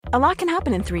A lot can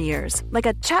happen in 3 years, like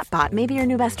a chatbot may be your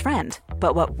new best friend.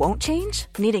 But what won't change?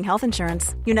 Needing health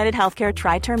insurance. United Healthcare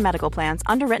Tri-Term Medical Plans,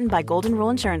 underwritten by Golden Rule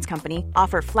Insurance Company,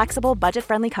 offer flexible,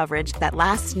 budget-friendly coverage that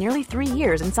lasts nearly 3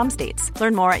 years in some states.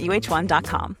 Learn more at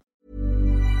uh1.com.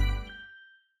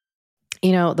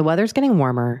 You know, the weather's getting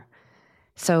warmer.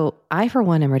 So I, for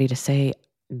one, am ready to say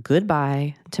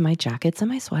goodbye to my jackets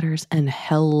and my sweaters and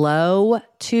hello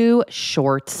to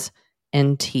shorts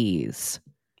and tees.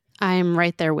 I'm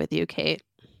right there with you, Kate.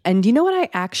 And you know what? I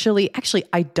actually,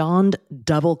 I donned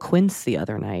double quince the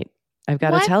other night. I've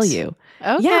got to tell you.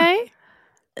 Okay. Yeah.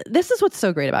 This is what's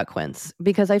so great about quince,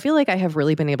 because I feel like I have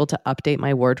really been able to update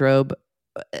my wardrobe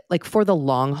like for the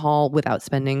long haul without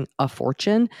spending a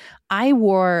fortune. I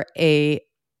wore a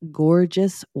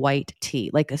gorgeous white tee,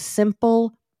 like a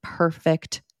simple,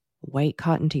 perfect white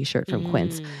cotton t-shirt from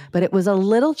Quince, but it was a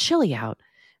little chilly out.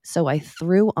 So I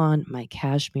threw on my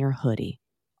cashmere hoodie,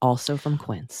 also from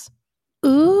Quince.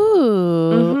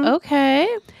 Ooh, okay.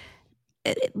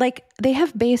 Like they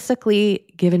have basically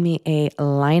given me a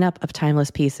lineup of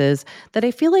timeless pieces that I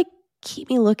feel like keep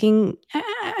me looking,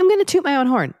 I'm going to toot my own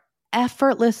horn,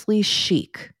 effortlessly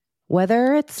chic,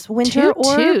 whether it's winter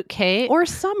or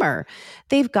summer.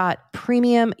 They've got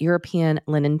premium European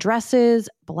linen dresses,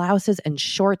 blouses, and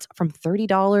shorts from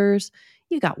 $30.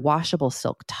 You got washable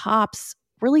silk tops,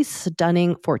 really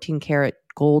stunning 14 karat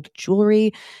gold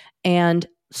jewelry, and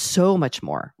so much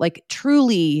more. Like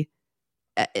truly,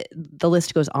 the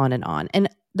list goes on and on. And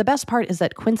the best part is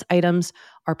that Quince items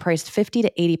are priced 50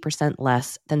 to 80%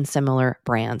 less than similar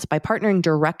brands. By partnering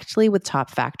directly with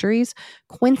top factories,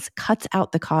 Quince cuts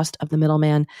out the cost of the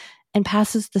middleman and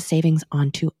passes the savings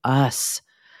on to us.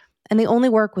 And they only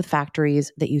work with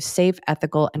factories that use safe,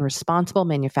 ethical, and responsible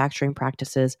manufacturing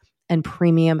practices and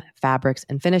premium fabrics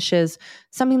and finishes,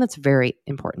 something that's very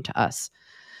important to us.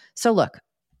 So look,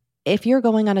 if you're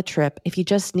going on a trip, if you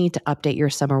just need to update your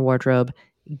summer wardrobe,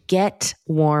 get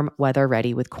warm weather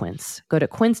ready with Quince. Go to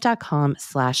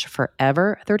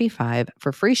quince.com/forever35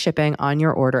 for free shipping on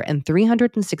your order and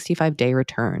 365-day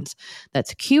returns.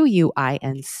 That's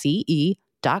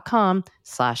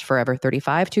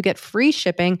QUINCE.com/forever35 to get free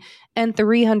shipping and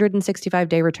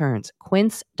 365-day returns.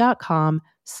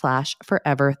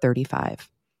 Quince.com/forever35.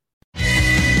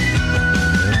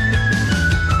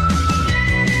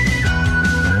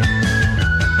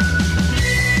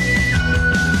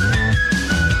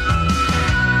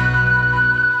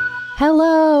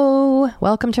 Hello.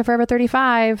 Welcome to Forever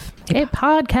 35. A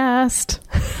podcast.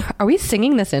 Are we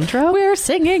singing this intro? We're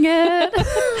singing it.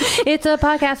 It's a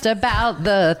podcast about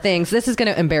the things. This is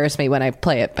going to embarrass me when I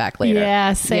play it back later.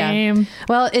 Yeah, same. Yeah.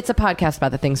 Well, it's a podcast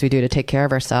about the things we do to take care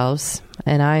of ourselves.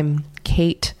 And I'm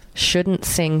Kate Shouldn't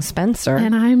Sing Spencer.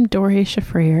 And I'm Dory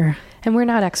Shafrir. And we're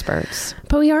not experts.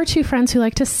 But we are two friends who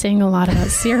like to sing a lot about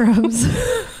serums.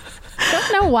 I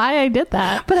don't know why I did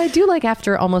that. But I do like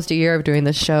after almost a year of doing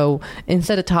this show,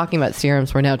 instead of talking about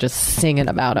serums, we're now just singing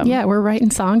about them. Yeah, we're writing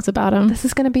songs about them. This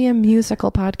is going to be a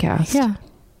musical podcast. Yeah.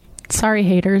 Sorry,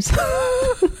 haters.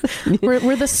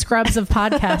 we're the scrubs of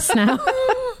podcasts now.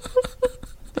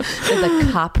 We're the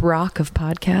cop rock of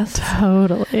podcasts.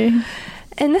 Totally.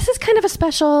 And this is kind of a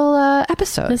special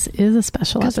episode. This is a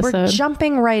special episode. We're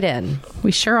jumping right in.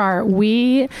 We sure are.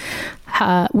 We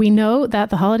know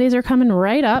that the holidays are coming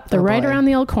right up. They're right around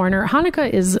the old corner. Hanukkah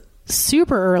is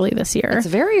super early this year. It's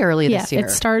very early this year.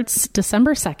 It starts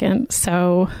December 2nd.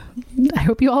 So I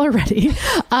hope you all are ready.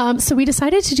 So we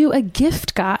decided to do a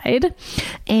gift guide,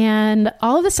 and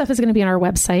all of this stuff is going to be on our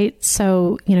website.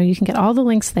 So, you can get all the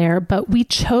links there, but we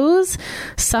chose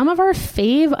some of our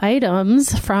fave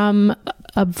items from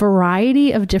a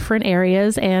variety of different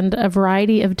areas and a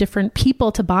variety of different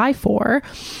people to buy for.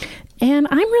 And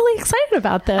I'm really excited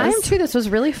about this. I am too. This was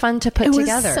really fun to put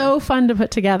together. It was so fun to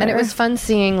put together. And it was fun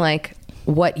seeing like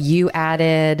what you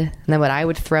added and then what I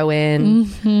would throw in.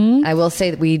 Mm-hmm. I will say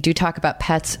that we do talk about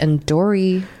pets, and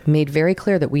Dory made very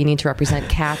clear that we need to represent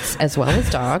cats as well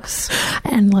as dogs.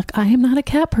 And look, I am not a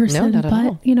cat person, no, not at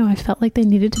all. I felt like they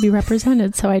needed to be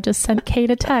represented. So I just sent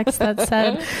Kate a text that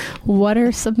said, what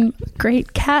are some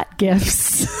great cat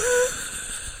gifts?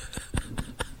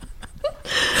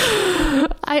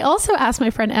 I also asked my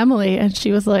friend Emily, and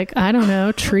she was like, I don't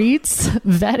know, treats,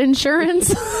 vet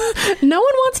insurance. No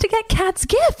one wants to get cats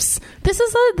gifts. This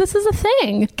is a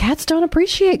thing. Cats don't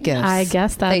appreciate gifts. I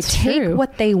guess that's true. They take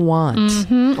what they want.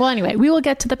 Mm-hmm. Well, anyway, we will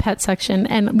get to the pet section,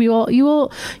 and you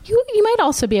might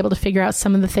also be able to figure out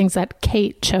some of the things that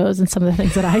Kate chose and some of the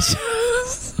things that I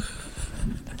chose.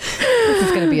 This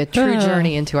is going to be a true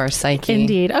journey into our psyche.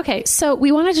 Indeed. Okay, so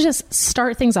we wanted to just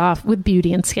start things off with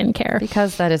beauty and skincare.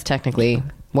 Because that is technically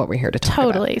what we're here to talk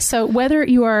about. Totally. So whether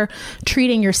you are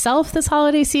treating yourself this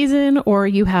holiday season or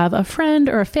you have a friend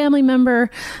or a family member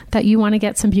that you want to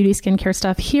get some beauty skincare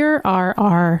stuff, here are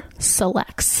our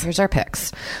selects. Here's our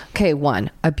picks. Okay,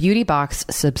 1, a beauty box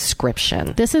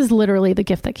subscription. This is literally the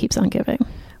gift that keeps on giving.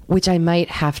 Which I might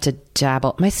have to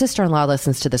dabble. My sister-in-law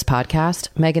listens to this podcast.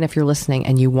 Megan, if you're listening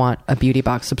and you want a beauty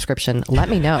box subscription, let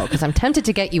me know because I'm tempted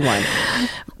to get you one.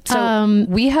 So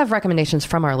we have recommendations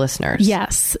from our listeners.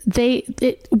 Yes.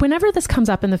 Whenever this comes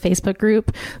up in the Facebook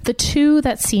group, the two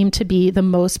that seem to be the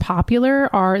most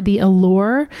popular are the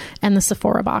Allure and the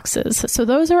Sephora boxes. So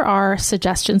those are our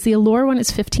suggestions. The Allure one is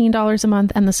 $15 a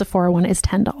month and the Sephora one is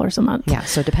 $10 a month. Yeah.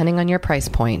 So depending on your price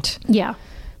point. Yeah.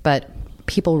 But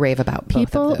people rave about both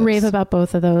of those. People rave about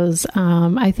both of those.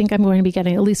 I think I'm going to be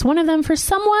getting at least one of them for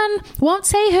someone. Won't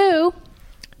say who,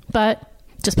 but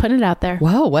just putting it out there.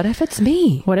 Whoa, what if it's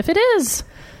me? What if it is?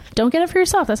 Don't get it for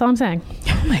yourself. That's all I'm saying.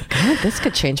 Oh my God, this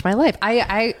could change my life.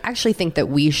 I actually think that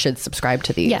we should subscribe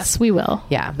to these. Yes, we will.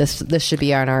 Yeah, this should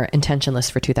be on our intention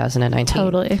list for 2019.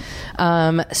 Totally.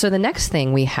 So the next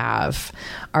thing we have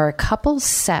are a couple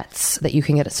sets that you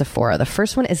can get at Sephora. The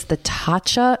first one is the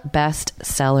Tatcha Best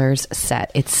Sellers set.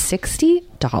 It's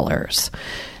 $60.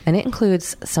 And it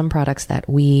includes some products that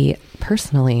we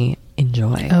personally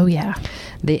enjoy. Oh, yeah.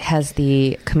 It has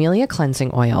the Camellia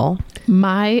Cleansing Oil.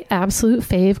 My absolute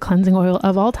fave cleansing oil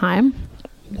of all time.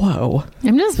 Whoa.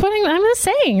 I'm just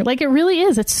saying, like, it really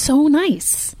is. It's so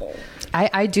nice.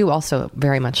 I do also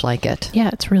very much like it.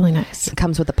 Yeah, it's really nice. It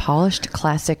comes with a polished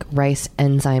classic rice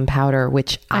enzyme powder,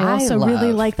 which I also love.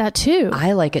 really like that too.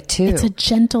 I like it too. It's a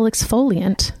gentle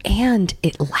exfoliant. And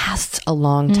it lasts a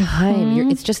long time.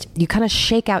 It's just, you kind of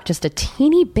shake out just a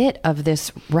teeny bit of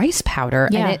this rice powder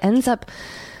and it ends up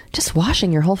just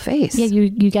washing your whole face. Yeah,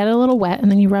 you get it a little wet and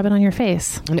then you rub it on your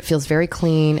face. And it feels very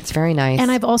clean. It's very nice.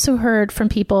 And I've also heard from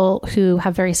people who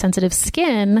have very sensitive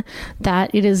skin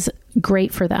that it is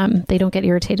great for them. They don't get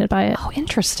irritated by it. Oh,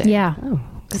 interesting. Yeah. Oh,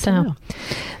 good to know.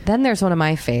 Then there's one of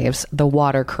my faves, the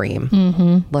water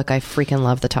cream. Look, I freaking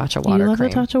love the Tatcha water cream. You love the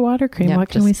Tatcha water cream. Yep, what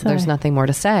can we say? There's nothing more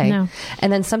to say. No.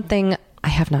 And then something I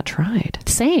have not tried.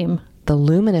 Same. The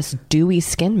Luminous Dewy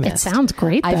Skin Mist. It sounds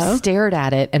great, though. I've stared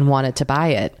at it and wanted to buy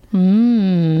it.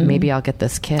 Maybe I'll get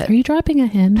this kit. Are you dropping a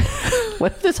hint?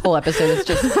 What if this whole episode is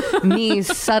just me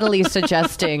subtly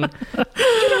suggesting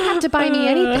you don't have to buy me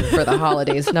anything for the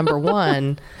holidays, number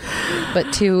one,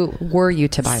 but two, were you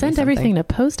to buy me Send something? everything to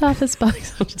Post Office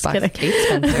Box. Just Box kidding. Kate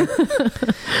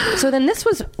Spencer. So then this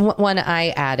was one I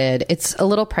added. It's a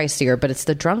little pricier, but it's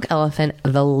the Drunk Elephant,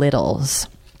 the Littles.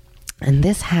 And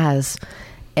this has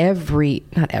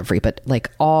not every, but like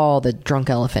all the Drunk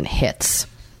Elephant hits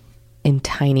in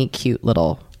tiny, cute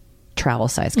little travel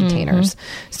size containers.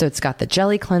 So it's got the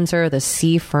jelly cleanser, the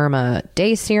C Firma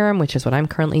Day Serum, which is what I'm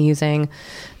currently using,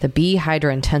 the B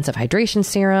Hydra Intensive Hydration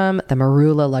Serum, the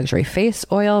Marula Luxury Face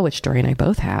Oil, which Dory and I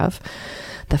both have,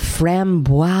 the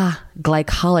Framboise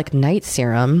Glycolic Night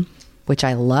Serum, which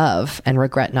I love and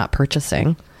regret not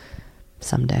purchasing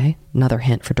someday. Another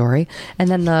hint for Dory. And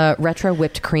then the Retro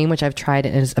Whipped Cream, which I've tried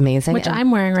and is amazing. Which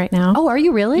I'm wearing right now. Oh, are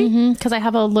you really? Because I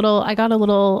got a little,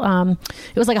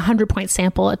 it was like a 100-point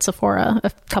sample at Sephora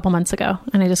a couple months ago.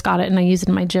 And I just got it and I use it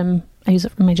in my gym. I use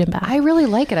it for my gym bag. I really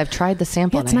like it. I've tried the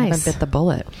sample Yeah, it's and I nice. haven't bit the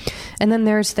bullet. And then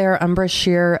there's their Umbra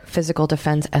Sheer Physical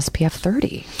Defense SPF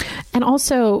 30. And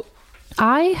also,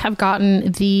 I have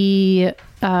gotten the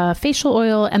facial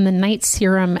oil and the night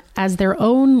serum as their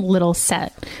own little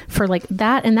set for like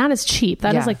that. And that is cheap.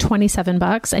 That is like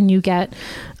 $27 and you get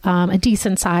a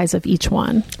decent size of each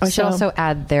one. I should also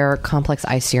add their Complex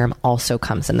Eye Serum also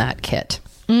comes in that kit.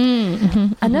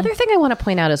 Another thing I want to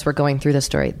point out as we're going through the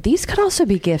story, these could also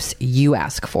be gifts you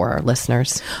ask for, our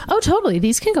listeners. Oh, totally.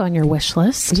 These can go on your wish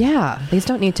list. Yeah, these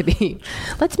don't need to be.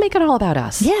 Let's make it all about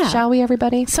us. Yeah. Shall we,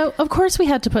 everybody? So, of course, we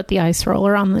had to put the ice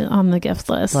roller on the gift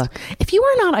list. Look. If you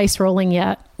are not ice rolling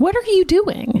yet, what are you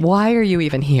doing? Why are you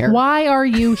even here? Why are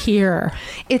you here?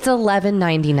 It's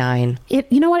 $11.99.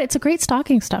 You know what? It's a great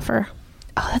stocking stuffer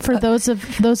for those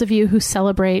of you who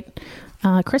celebrate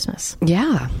Christmas.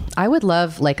 Yeah. I would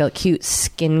love like a cute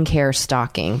skincare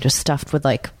stocking, just stuffed with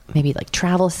like maybe like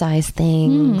travel size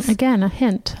things. Again, a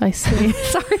hint. I see.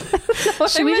 Sorry.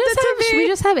 Should we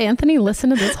just have Anthony listen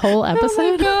to this whole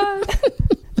episode? Oh my God.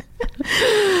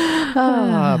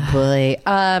 Oh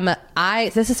boy.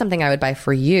 This is something I would buy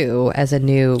for you as a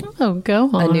new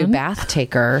go on. a new bath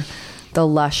taker, the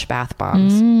Lush bath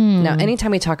bombs. Now,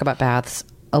 anytime we talk about baths,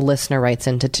 a listener writes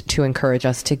in to encourage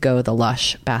us to go the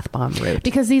Lush bath bomb route.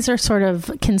 Because these are sort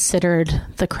of considered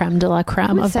the creme de la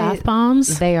creme of bath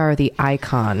bombs. They are the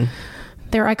icon.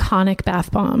 They're iconic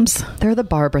bath bombs. They're the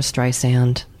Barbara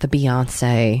Streisand, the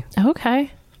Beyonce.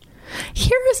 Okay.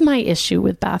 Here is my issue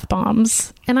with bath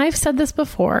bombs. And I've said this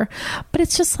before, but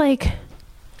it's just like,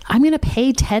 I'm going to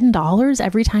pay $10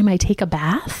 every time I take a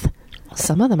bath.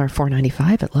 Some of them are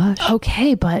 $4.95 at Lush.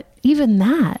 Okay, but even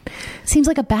that seems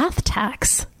like a bath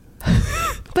tax.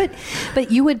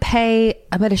 But you would pay,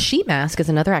 but a sheet mask is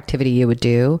another activity you would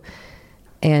do.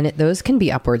 And those can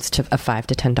be upwards of $5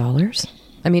 to $10.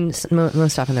 I mean,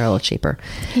 most often they're a little cheaper.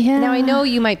 Yeah. Now, I know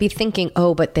you might be thinking,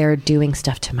 oh, but they're doing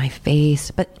stuff to my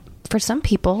face. But for some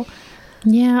people,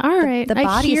 yeah, all right. the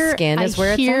body skin is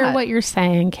where it's at. I hear what you're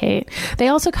saying, Kate. They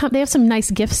also they have some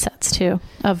nice gift sets too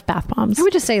of bath bombs. I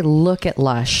would just say, look at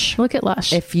Lush. Look at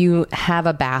Lush. If you have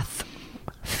a bath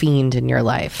fiend in your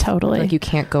life. Totally. Like you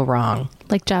can't go wrong.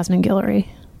 Like Jasmine Guillory.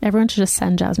 Everyone should just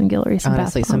send Jasmine Guillory some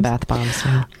Honestly, bath bombs.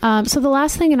 some bath bombs. So the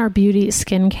last thing in our beauty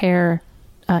skincare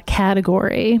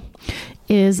category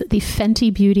is the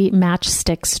Fenty Beauty Match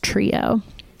Sticks Trio,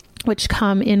 which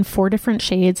come in 4 different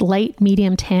shades: light,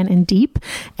 medium, tan, and deep.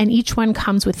 And each one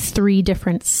comes with 3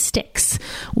 different sticks: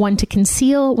 one to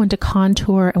conceal, one to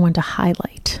contour, and one to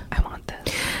highlight. I want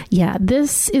this. Yeah,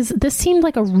 this seemed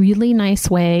like a really nice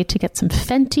way to get some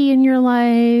Fenty in your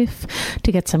life,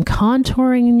 to get some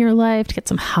contouring in your life, to get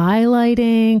some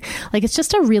highlighting. Like, it's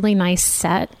just a really nice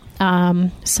set.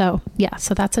 So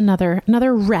that's another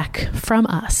rec from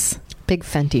us. Big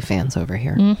Fenty fans over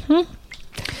here. Mm-hmm.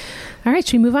 All right,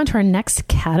 should we move on to our next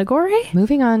category?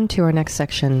 Moving on to our next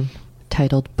section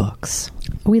titled Books.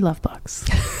 We love books.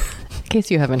 In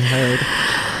case you haven't heard.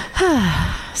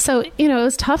 So, it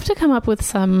was tough to come up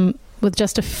with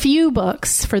just a few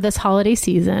books for this holiday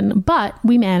season, but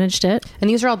we managed it. And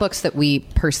these are all books that we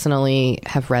personally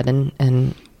have read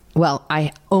and well,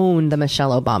 I own the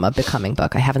Michelle Obama Becoming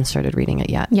book. I haven't started reading it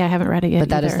yet. Yeah, I haven't read it yet. But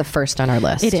that either. is the first on our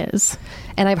list. It is.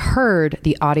 And I've heard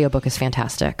the audiobook is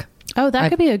fantastic. Oh, that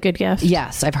could be a good gift.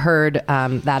 Yes, I've heard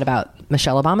that about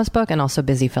Michelle Obama's book and also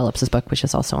Busy Phillips's book, which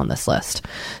is also on this list.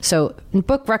 So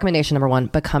book recommendation number 1,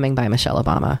 Becoming by Michelle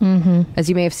Obama. Mm-hmm. As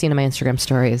you may have seen in my Instagram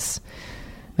stories,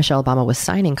 Michelle Obama was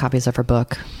signing copies of her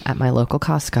book at my local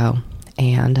Costco.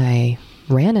 And I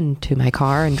ran into my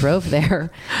car and drove there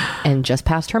and just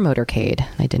passed her motorcade.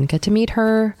 I didn't get to meet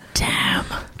her. Damn.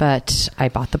 But I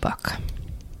bought the book.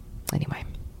 Anyway,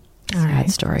 sad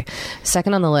story.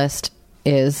 Second on the list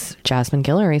is Jasmine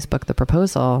Guillory's book, The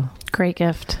Proposal. Great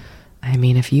gift. I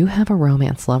mean, if you have a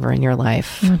romance lover in your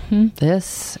life,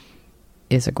 this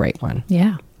is a great one.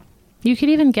 Yeah. You could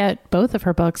even get both of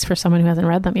her books for someone who hasn't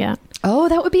read them yet. Oh,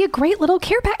 that would be a great little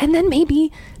care pack. And then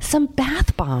maybe some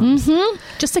bath bombs. Mm-hmm.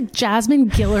 Just a Jasmine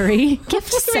Guillory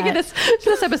gift set.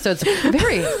 This episode's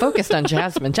very focused on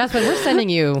Jasmine. Jasmine, we're sending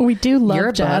you We do love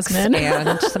your Jasmine. books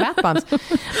and some bath bombs.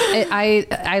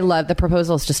 I love The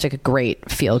Proposal. Is just a great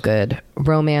feel-good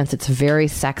romance. It's very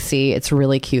sexy. It's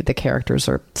really cute. The characters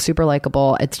are super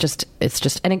likable. It's just,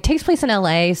 and it takes place in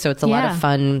LA, so it's a lot of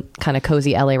fun, kind of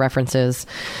cozy LA references.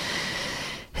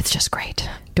 It's just great.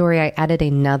 Dory, I added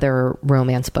another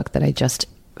romance book that I just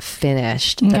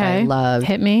finished that I love.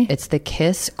 Hit me. It's The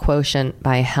Kiss Quotient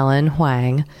by Helen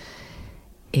Huang.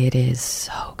 It is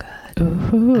so good.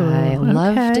 Ooh, I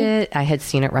loved it. I had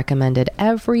seen it recommended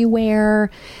everywhere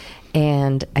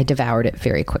and I devoured it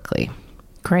very quickly.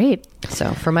 Great.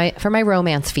 So for my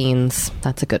romance fiends,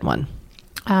 that's a good one.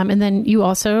 And then you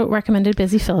also recommended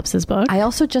Busy Phillips's book. I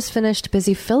also just finished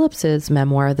Busy Phillips's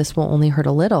memoir, This Will Only Hurt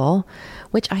a Little,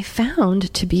 which I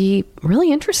found to be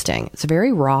really interesting. It's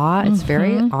very raw. It's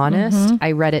very honest.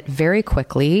 I read it very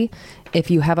quickly. If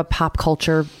you have a pop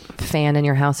culture fan in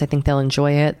your house, I think they'll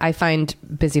enjoy it. I find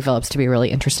Busy Phillips to be a really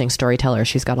interesting storyteller.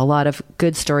 She's got a lot of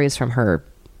good stories from her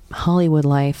Hollywood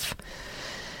life.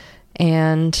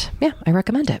 And yeah, I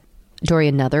recommend it. Dory,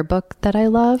 another book that I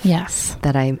love, yes,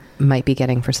 that I might be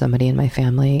getting for somebody in my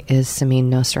family is Samin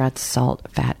Nosrat's Salt,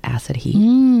 Fat, Acid, Heat. I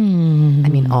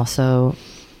mean, also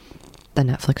the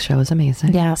Netflix show is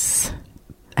amazing. Yes.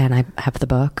 And I have the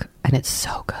book and it's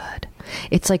so good.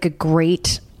 It's like a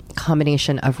great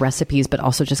combination of recipes, but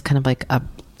also just kind of like a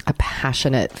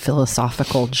passionate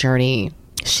philosophical journey.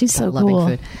 She's so loving cool.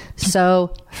 food.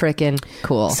 So freaking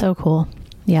cool. So cool.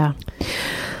 Yeah.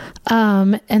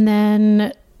 And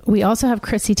then we also have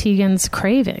Chrissy Teigen's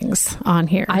Cravings on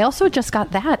here. I also just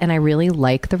got that and I really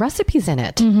like the recipes in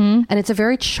it. And it's a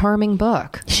very charming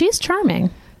book. She's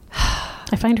charming.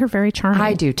 I find her very charming.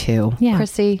 I do too. Yeah.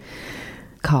 Chrissy,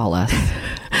 call us.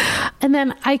 And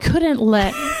then I couldn't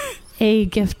let a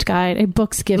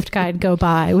book's gift guide go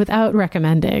by without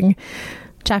recommending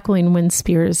Jacqueline Wynne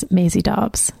Spears' Maisie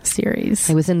Dobbs series.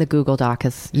 I was in the Google Doc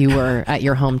as you were at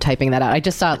your home typing that out. I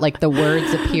just saw like the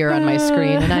words appear on my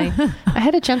screen, and I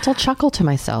had a gentle chuckle to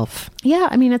myself. Yeah,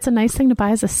 I mean, it's a nice thing to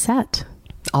buy as a set.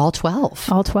 All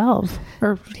 12. All 12.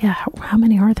 Or, yeah, how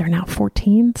many are there now?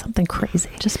 14? Something crazy.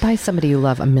 Just buy somebody you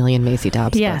love a million Maisie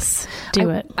Dobbs Yes, books.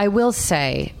 do it. I will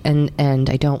say, and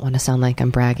I don't want to sound like I'm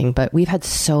bragging, but we've had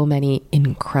so many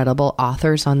incredible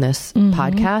authors on this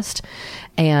podcast.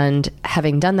 And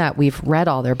having done that, we've read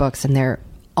all their books, and they're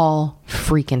all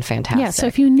freaking fantastic. Yeah, so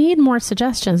if you need more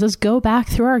suggestions, just go back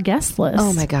through our guest list.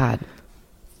 Oh, my God.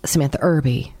 Samantha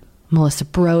Irby, Melissa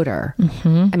Broder. I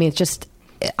mean, it's just...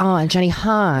 Jenny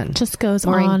Han, just goes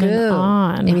Maureen on Gu, and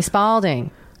on. Amy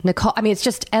Spalding, Nicole. I mean, it's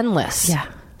just endless. Yeah.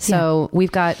 So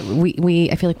we've got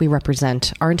I feel like we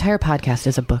represent our entire podcast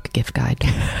as a book gift guide.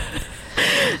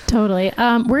 Totally.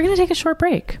 We're going to take a short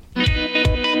break.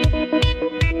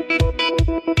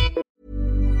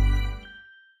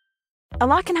 A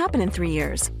lot can happen in 3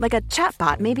 years, like a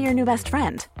chatbot may be your new best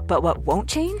friend. But what won't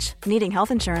change? Needing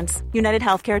health insurance. United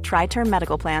Healthcare Tri-Term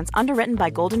Medical Plans, underwritten by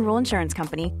Golden Rule Insurance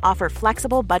Company, offer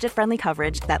flexible, budget-friendly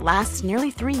coverage that lasts nearly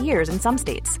 3 years in some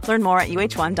states. Learn more at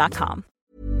uh1.com.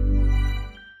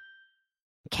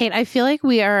 Kate, I feel like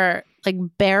we are like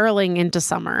barreling into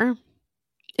summer.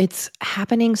 It's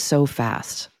happening so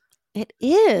fast. It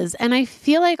is. And I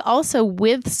feel like also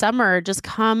with summer just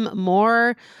come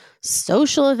more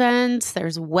social events.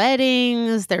 There's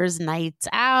weddings, there's nights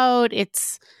out,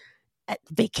 it's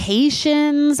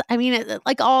vacations. I mean,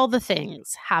 like all the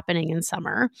things happening in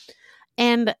summer.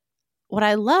 And what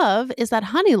I love is that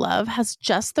Honeylove has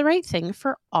just the right thing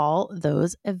for all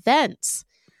those events.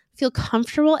 Feel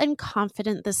comfortable and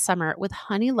confident this summer with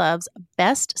Honeylove's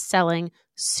best-selling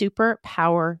Super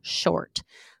Power Short.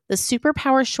 The Super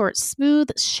Power Short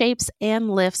smooths, shapes, and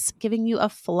lifts, giving you a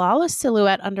flawless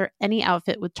silhouette under any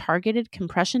outfit with targeted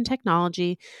compression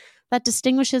technology that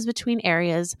distinguishes between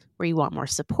areas where you want more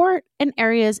support and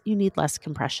areas you need less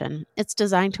compression. It's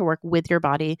designed to work with your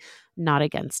body, not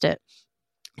against it.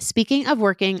 Speaking of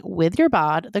working with your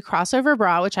bod, the crossover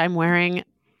bra, which I'm wearing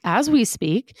as we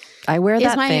speak. I wear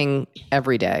that thing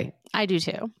every day. I do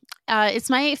too. It's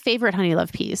my favorite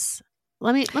Honeylove piece.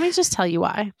 Let me just tell you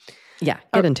why. Yeah,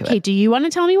 get into it. Okay, do you want to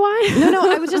tell me why?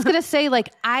 No, I was just going to say, like,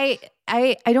 I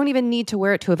don't even need to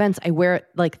wear it to events. I wear it,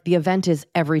 like, the event is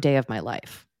every day of my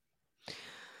life.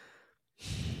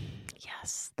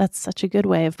 Yes, that's such a good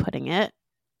way of putting it.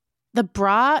 The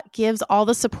bra gives all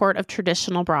the support of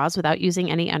traditional bras without using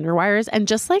any underwires. And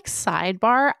just like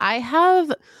sidebar, I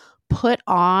have put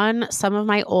on some of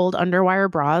my old underwire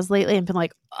bras lately and been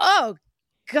like, oh,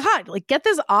 God, like, get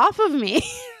this off of me.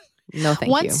 No,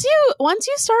 thank once you. Once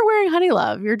you start wearing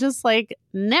Honeylove, you're just like,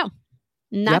 no,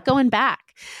 not going back.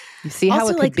 You see how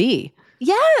it could be.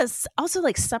 Yes. Also,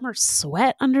 like summer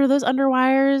sweat under those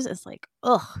underwires is like,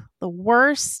 ugh, the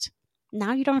worst.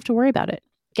 Now you don't have to worry about it.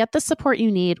 Get the support you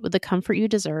need with the comfort you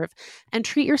deserve and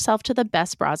treat yourself to the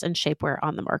best bras and shapewear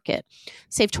on the market.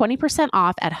 Save 20%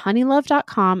 off at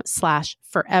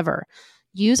honeylove.com/forever.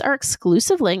 Use our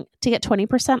exclusive link to get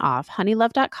 20% off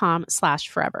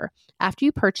honeylove.com/forever. After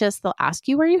you purchase, they'll ask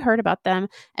you where you heard about them,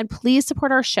 and please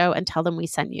support our show and tell them we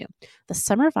sent you. The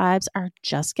summer vibes are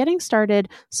just getting started,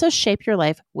 so shape your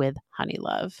life with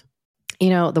Honeylove.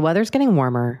 You know, the weather's getting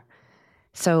warmer,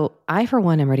 so I, for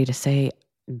one, am ready to say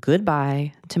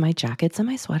goodbye to my jackets and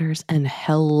my sweaters and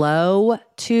hello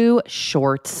to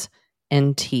shorts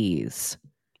and tees.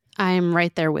 I'm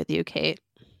right there with you, Kate.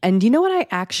 And you know what? I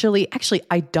actually,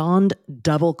 I donned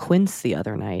double quince the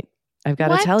other night. I've got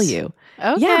to tell you.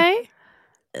 Okay. Yeah.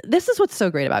 This is what's so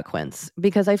great about quince,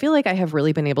 because I feel like I have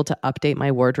really been able to update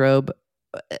my wardrobe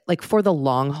like for the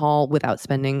long haul without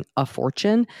spending a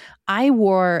fortune. I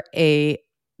wore a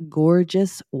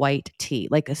gorgeous white tee,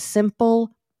 like a simple,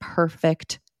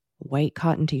 perfect white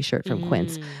cotton t-shirt from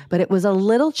Quince, but it was a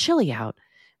little chilly out.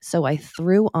 So I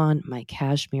threw on my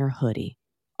cashmere hoodie,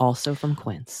 also from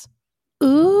Quince.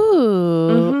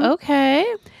 Ooh, okay.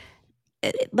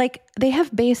 Like, they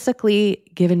have basically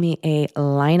given me a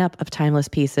lineup of timeless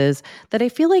pieces that I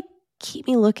feel like keep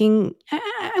me looking,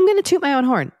 I'm going to toot my own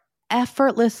horn,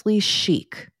 effortlessly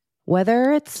chic,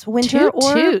 whether it's winter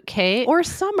or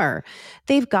summer.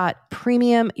 They've got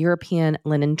premium European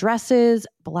linen dresses,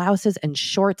 blouses, and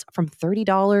shorts from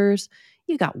 $30.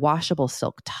 You got washable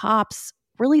silk tops,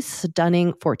 really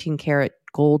stunning 14 karat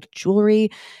gold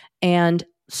jewelry, and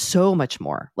so much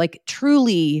more. Like,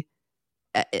 truly,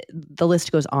 the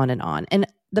list goes on. And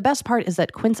the best part is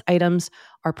that Quince items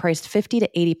are priced 50 to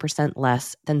 80%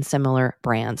 less than similar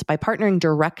brands. By partnering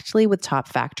directly with top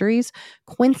factories,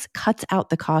 Quince cuts out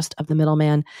the cost of the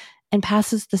middleman and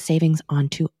passes the savings on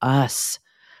to us.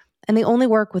 And they only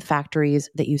work with factories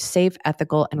that use safe,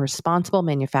 ethical, and responsible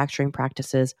manufacturing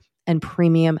practices and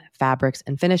premium fabrics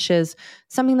and finishes,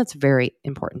 something that's very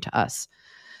important to us.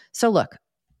 So look,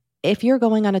 if you're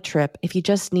going on a trip, if you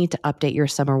just need to update your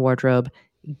summer wardrobe,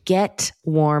 get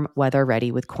warm weather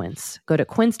ready with Quince. Go to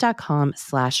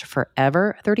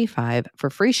quince.com/forever35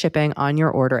 for free shipping on your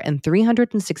order and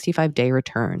 365-day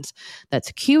returns.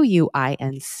 That's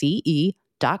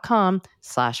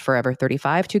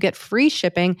QUINCE.com/forever35 to get free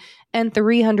shipping and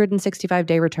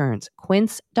 365-day returns.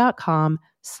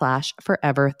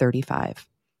 Quince.com/forever35.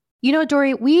 You know,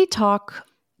 Doree, we talk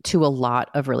to a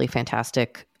lot of really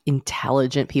fantastic,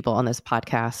 intelligent people on this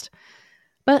podcast.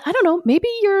 But I don't know, maybe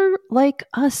you're like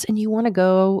us and you want to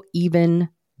go even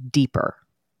deeper.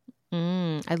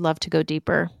 I'd love to go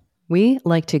deeper. We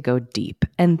like to go deep.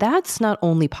 And that's not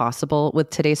only possible with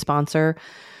today's sponsor,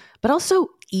 but also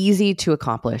easy to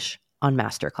accomplish on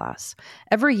Masterclass.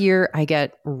 Every year I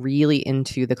get really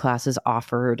into the classes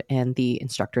offered and the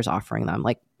instructors offering them.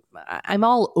 Like, I'm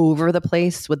all over the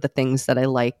place with the things that I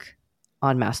like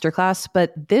on Masterclass.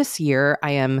 But this year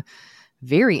I am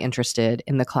very interested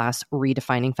in the class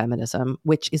Redefining Feminism,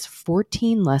 which is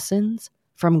 14 lessons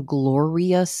from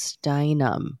Gloria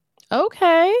Steinem.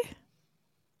 Okay.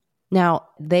 Now,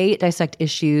 they dissect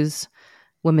issues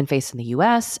women face in the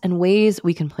US and ways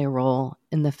we can play a role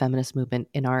in the feminist movement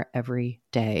in our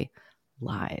everyday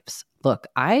lives. Look,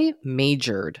 I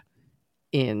majored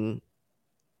in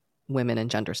women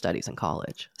and gender studies in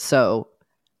college, so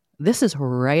this is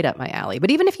right up my alley.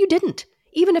 But even if you didn't,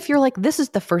 even if you're like, this is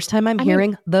the first time I'm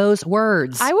hearing those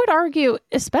words. I would argue,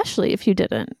 especially if you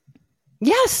didn't.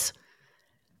 Yes.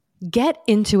 Get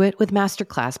into it with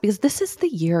Masterclass, because this is the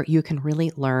year you can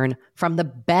really learn from the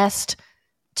best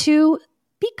to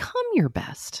become your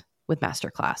best with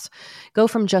Masterclass. Go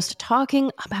from just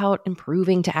talking about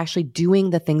improving to actually doing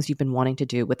the things you've been wanting to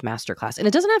do with Masterclass. And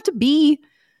it doesn't have to be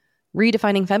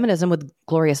Redefining Feminism with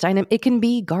Gloria Steinem. It can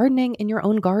be gardening in your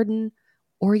own garden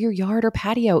or your yard or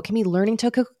patio. It can be learning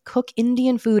to cook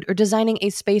Indian food or designing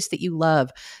a space that you love.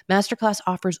 Masterclass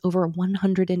offers over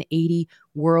 180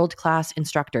 world-class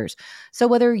instructors. So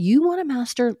whether you want to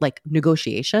master like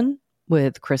negotiation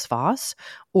with Chris Voss,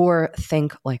 or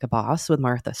think like a boss with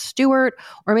Martha Stewart,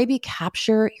 or maybe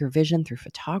capture your vision through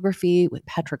photography with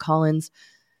Petra Collins,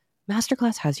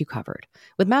 Masterclass has you covered.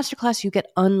 With Masterclass, you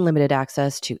get unlimited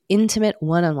access to intimate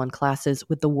one-on-one classes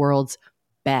with the world's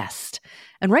best.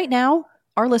 And right now,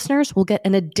 our listeners will get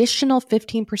an additional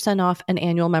 15% off an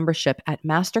annual membership at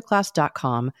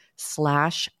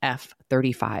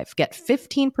masterclass.com/F35. Get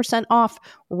 15% off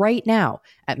right now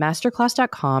at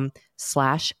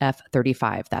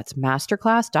masterclass.com/F35. That's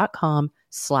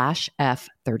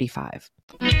masterclass.com/F35.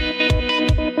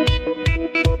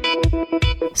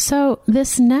 So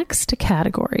this next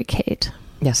category, Kate.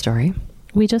 Yes, Doree.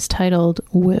 We just titled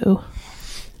Woo.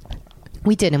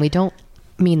 We did, and we don't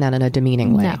mean that in a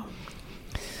demeaning way. No.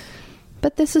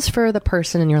 But this is for the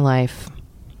person in your life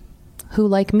who,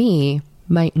 like me,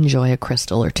 might enjoy a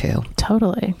crystal or two.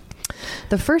 Totally.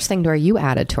 The first thing, Doree, you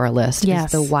added to our list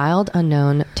is the Wild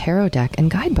Unknown Tarot Deck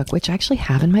and Guidebook, which I actually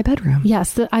have in my bedroom.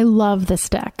 Yes, I love this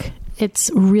deck.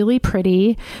 It's really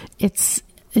pretty. It's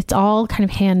all kind of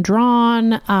hand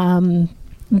drawn.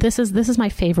 This is my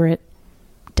favorite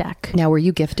deck. Now, were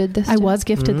you gifted this deck? I was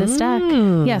gifted this deck.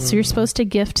 Yeah, so you're supposed to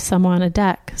gift someone a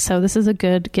deck. So this is a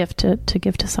good gift to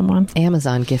give to someone.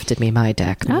 Amazon gifted me my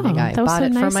deck. Oh, I that was bought so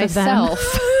it nice for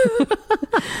myself.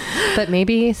 But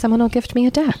maybe someone will gift me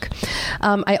a deck.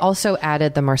 I also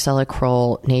added the Marcella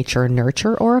Kroll Nature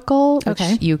Nurture Oracle, which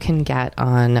you can get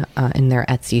on in their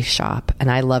Etsy shop. And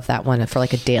I love that one for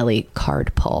like a daily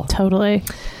card pull. Totally.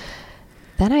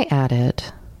 Then I added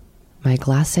my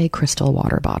Glacé crystal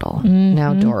water bottle. Mm-hmm.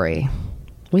 Now, Doree,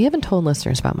 we haven't told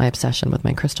listeners about my obsession with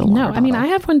my crystal water bottle. No, I mean, I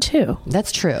have one too.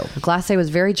 That's true. Glacé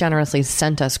was very generously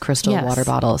sent us crystal water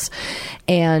bottles.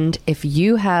 And if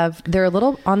you have, they're a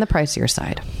little on the pricier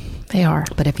side. They are.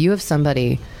 But if you have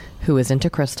somebody who is into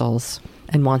crystals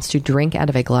and wants to drink out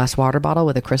of a glass water bottle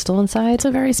with a crystal inside, it's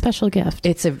a very special gift.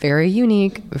 It's a very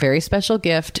unique, very special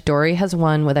gift. Doree has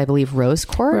one with, I believe, rose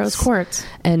quartz. Rose quartz.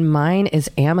 And mine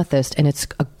is amethyst, and it's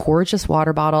a gorgeous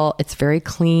water bottle. It's very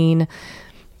clean.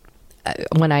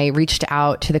 When I reached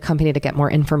out to the company to get more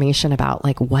information about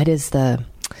like what is the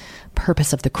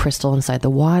purpose of the crystal inside the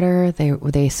water,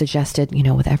 they suggested,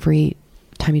 with every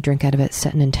time you drink out of it,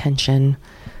 set an intention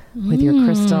with your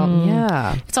crystal.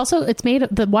 Yeah. It's made,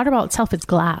 the water bottle itself is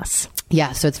glass.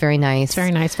 Yeah. So it's very nice. It's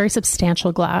very nice. Very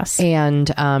substantial glass.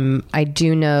 And I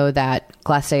do know that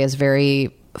Glacé is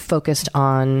very focused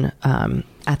on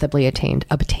ethically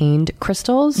obtained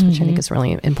crystals, which I think is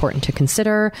really important to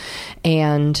consider.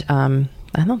 And I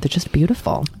don't know, they're just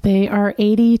beautiful. They are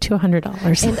 $80 to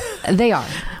 $100. And they are.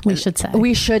 We should say.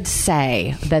 We should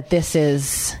say that this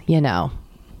is,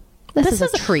 this is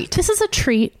a treat. This is a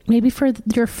treat, maybe for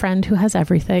your friend who has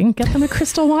everything. Get them a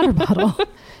crystal water bottle.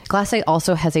 Glass Eye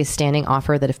also has a standing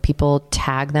offer that if people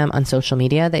tag them on social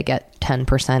media, they get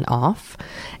 10% off.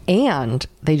 And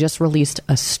they just released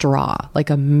a straw, like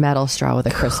a metal straw with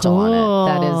a crystal on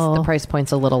it. That is, the price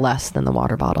point's a little less than the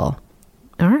water bottle.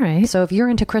 All right. So if you're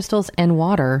into crystals and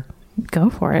water, go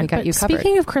for it. We got you covered.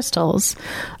 Speaking of crystals,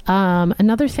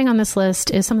 another thing on this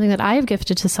list is something that I have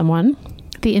gifted to someone.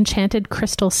 The Enchanted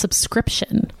Crystal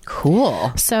subscription.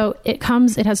 Cool. So it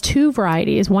has two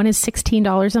varieties. One is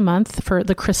 $16 a month for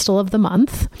the Crystal of the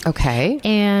Month. Okay.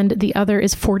 And the other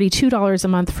is $42 a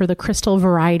month for the Crystal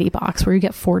Variety Box, where you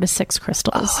get 4 to 6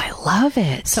 crystals. Oh, I love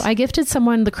it. So I gifted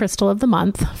someone the Crystal of the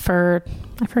Month for,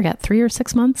 I forget, 3 or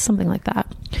 6 months, something like that.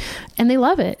 And they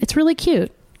love it. It's really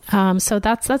cute. So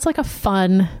that's like a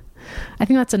fun... I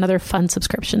think that's another fun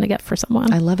subscription to get for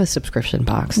someone. I love a subscription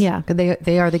box. Yeah.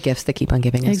 They are the gifts that keep on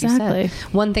giving, as exactly. you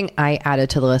said. One thing I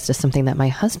added to the list is something that my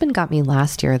husband got me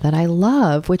last year that I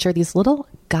love, which are these little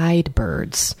guide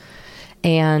birds.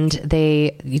 And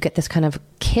you get this kind of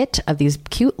kit of these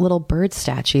cute little bird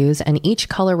statues, and each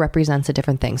color represents a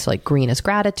different thing. So like green is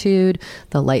gratitude,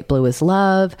 the light blue is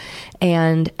love.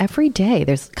 And every day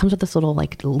comes with this little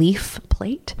like leaf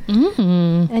plate.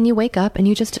 Mm-hmm. And you wake up and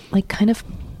you just like kind of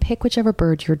pick whichever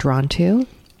bird you're drawn to,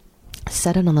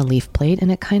 set it on the leaf plate,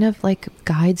 and it kind of like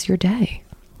guides your day.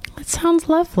 It sounds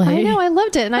lovely. I know, I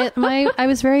loved it. And I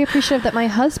was very appreciative that my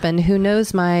husband, who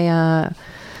knows my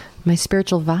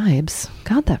spiritual vibes,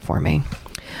 got that for me.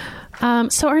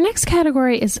 So our next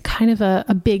category is kind of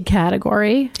a big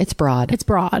category. It's broad.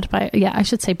 I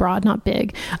should say broad, not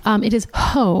big. It is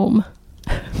home.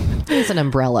 It's an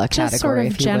umbrella category, just sort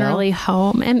of generally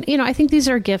home. And, I think these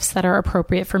are gifts that are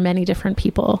appropriate for many different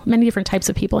people, many different types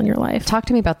of people in your life. Talk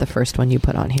to me about the first one you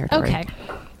put on here, Dory. Okay.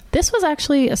 This was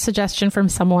actually a suggestion from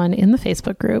someone in the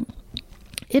Facebook group.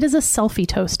 It is a selfie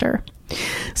toaster.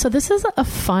 So this is a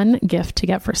fun gift to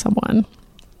get for someone.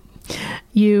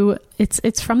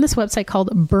 It's from this website called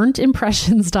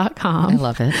burntimpressions.com. I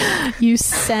love it. You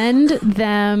send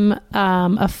them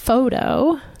a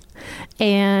photo,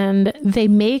 and they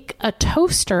make a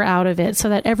toaster out of it so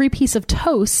that every piece of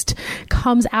toast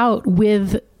comes out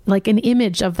with like an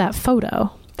image of that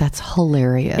photo. That's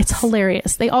hilarious. It's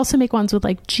hilarious. They also make ones with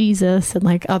like Jesus and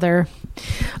like other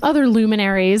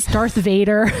luminaries, Darth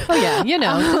Vader. Oh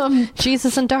yeah,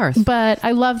 Jesus and Darth. But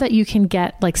I love that you can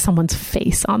get like someone's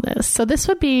face on this. So this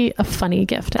would be a funny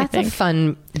gift, I think. That's a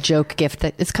fun joke gift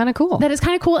that is kind of cool. That is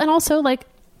kind of cool. And also like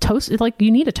toast, like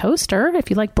you need a toaster if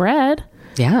you like bread.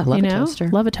 Yeah, love a toaster.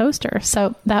 Love a toaster.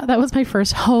 So that was my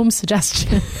first home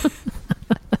suggestion.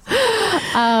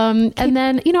 And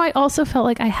then, I also felt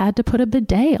like I had to put a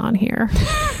bidet on here.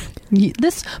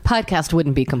 This podcast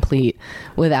wouldn't be complete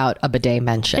without a bidet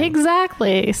mention.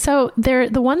 Exactly. So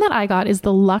the one that I got is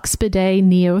the Luxe Bidet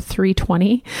Neo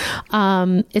 320.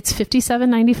 It's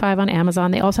 $57.95 on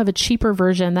Amazon. They also have a cheaper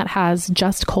version that has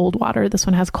just cold water. This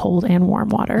one has cold and warm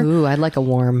water. Ooh, I'd like a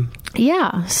warm.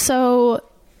 Yeah. So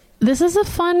this is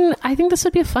I think this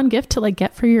would be a fun gift to like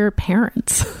get for your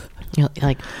parents.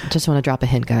 Just want to drop a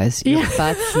hint, guys. Your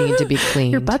butts need to be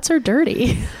cleaned. Your butts are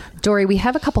dirty. Dory, we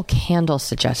have a couple candle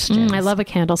suggestions. I love a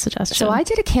candle suggestion. So I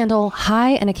did a candle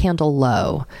high and a candle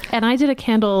low. And I did a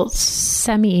candle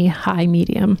semi-high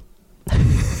medium.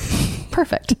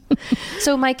 Perfect.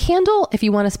 So my candle, if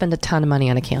you want to spend a ton of money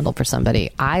on a candle for somebody,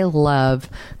 I love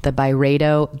the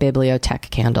Byredo Bibliotech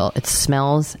candle. It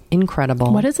smells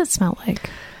incredible. What does it smell like?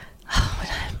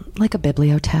 Like a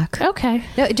bibliothèque. Okay.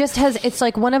 No, it just has, it's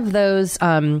like one of those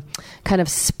kind of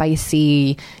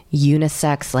spicy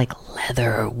unisex, like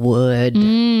leather, wood,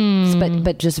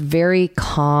 but just very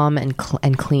calm and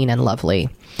clean and lovely.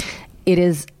 It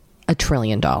is $1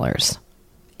 trillion.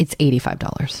 It's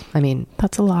 $85. I mean,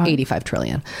 that's a lot. 85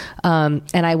 trillion. And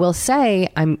I will say,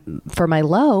 for my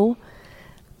low,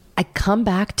 I come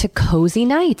back to Cozy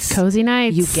Nights. Cozy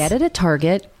Nights. You get it at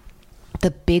Target. The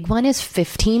big one is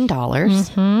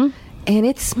 $15, and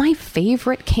it's my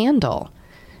favorite candle.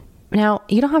 Now,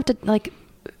 you don't have to,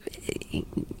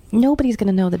 nobody's going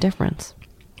to know the difference.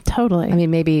 Totally. I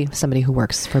mean, maybe somebody who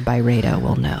works for Byredo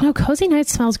will know. No, Cozy Night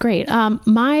smells great.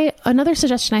 Another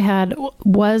suggestion I had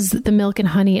was the Milk and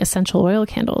Honey essential oil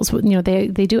candles. You know, they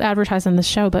do advertise on the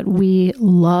show, but we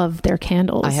love their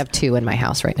candles. I have 2 in my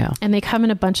house right now. And they come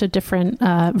in a bunch of different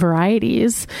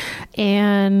varieties.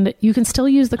 And you can still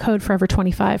use the code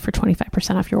Forever25 for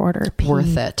 25% off your order.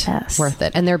 Worth it. Worth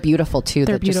it. And they're beautiful too.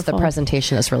 They're beautiful. Just the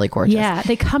presentation is really gorgeous. Yeah.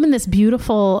 They come in this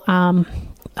beautiful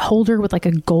holder with like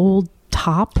a gold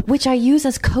top, which I use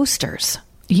as coasters.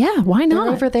 Yeah, why not?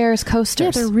 They're over there as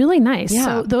coasters. Yeah, they're really nice. Yeah.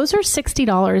 So those are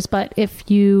 $60, but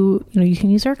if you can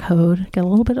use our code, get a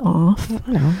little bit off.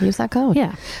 Use that code.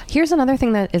 Yeah. Here's another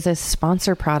thing that is a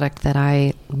sponsor product that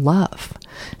I love.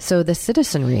 So the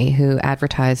Citizenry, who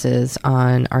advertises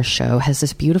on our show, has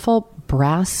this beautiful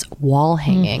brass wall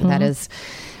hanging that is...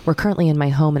 We're currently in my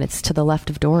home and it's to the left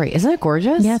of Dory. Isn't it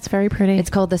gorgeous? Yeah, it's very pretty. It's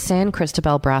called the San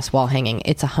Cristobal Brass Wall Hanging.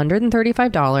 It's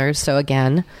 $135. So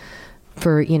again,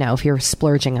 for, if you're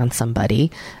splurging on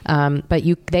somebody, but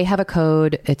they have a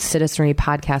code. It's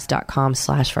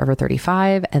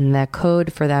citizenrypodcast.com/forever35. And the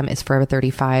code for them is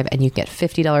forever35. And you get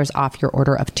 $50 off your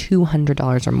order of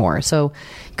 $200 or more. So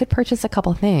you could purchase a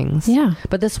couple things. Yeah.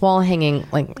 But this wall hanging,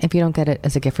 if you don't get it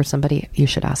as a gift for somebody, you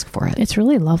should ask for it. It's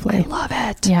really lovely. I love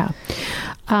it. Yeah.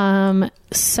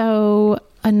 So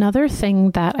another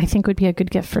thing that I think would be a good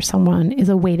gift for someone is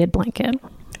a weighted blanket.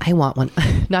 I want one.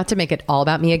 Not to make it all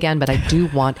about me again, but I do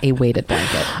want a weighted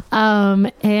blanket.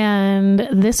 And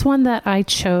this one that I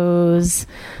chose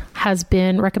has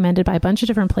been recommended by a bunch of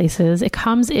different places. It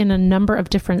comes in a number of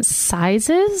different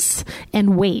sizes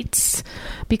and weights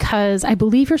because I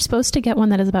believe you're supposed to get one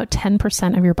that is about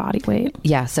 10% of your body weight.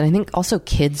 Yes. And I think also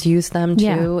kids use them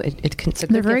too. Yeah.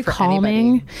 They're very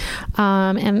calming.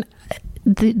 And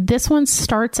this one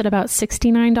starts at about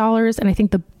 $69, and I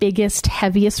think the biggest,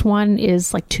 heaviest one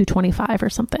is like $225 or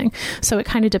something. So it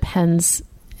kind of depends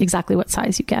exactly what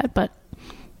size you get, but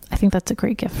I think that's a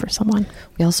great gift for someone.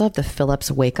 We also have the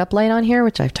Philips Wake Up Light on here,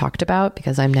 which I've talked about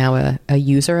because I'm now a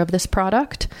user of this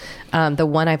product. The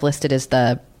one I've listed is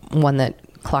the one that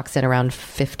clocks in around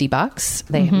 $50.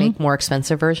 They make more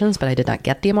expensive versions, but I did not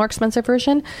get the more expensive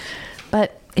version.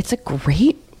 But it's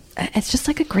just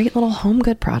like a great little home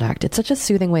good product. It's such a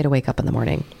soothing way to wake up in the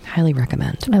morning. Highly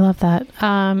recommend. I love that.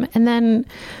 And then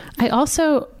I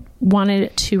also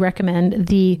wanted to recommend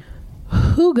the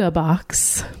Hygge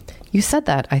box. You said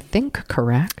that, I think,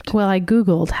 correct. Well, I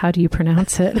Googled, how do you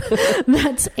pronounce it?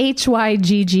 That's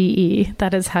Hygge.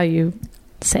 That is how you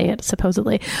say it,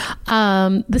 supposedly.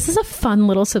 This is a fun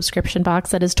little subscription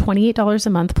box that is $28 a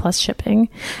month plus shipping.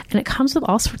 And it comes with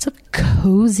all sorts of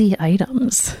cozy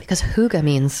items. Because hygge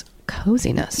means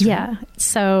coziness. Right? Yeah.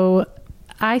 So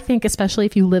I think especially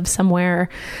if you live somewhere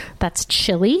that's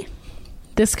chilly,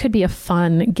 this could be a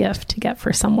fun gift to get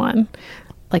for someone.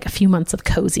 Like a few months of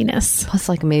coziness. Plus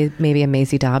like maybe a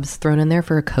Maisie Dobbs thrown in there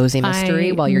for a cozy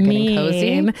mystery while you're getting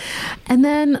cozy. And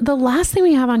then the last thing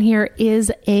we have on here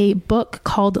is a book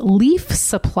called Leaf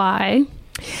Supply,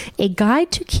 a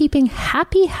guide to keeping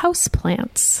happy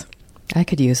houseplants. I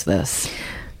could use this.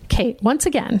 Okay, once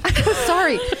again.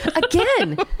 Sorry.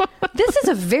 Again, this is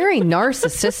a very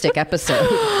narcissistic episode.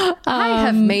 I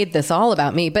have made this all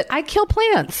about me, but I kill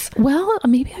plants. Well,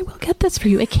 maybe I will get this for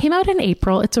you. It came out in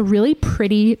April. It's a really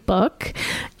pretty book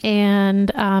and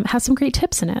has some great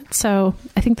tips in it. So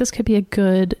I think this could be a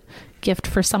good gift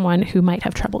for someone who might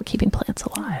have trouble keeping plants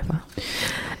alive.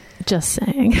 Just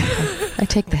saying. I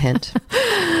take the hint.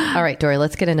 All right, Dory,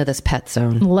 let's get into this pet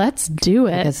zone. Let's do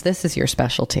it. Because this is your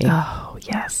specialty. Oh,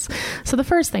 yes. So the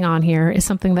first thing on here is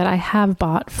something that I have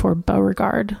bought for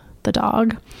Beauregard, the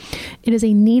dog. It is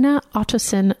a Nina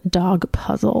Ottoson dog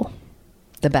puzzle.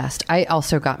 The best. I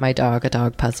also got my dog a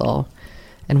dog puzzle.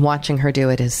 And watching her do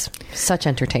it is such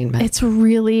entertainment. It's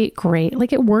really great.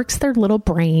 Like it works their little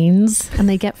brains and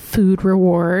they get food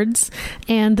rewards.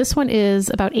 And this one is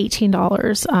about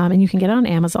 $18 and you can get it on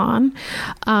Amazon.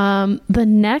 The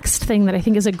next thing that I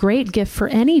think is a great gift for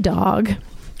any dog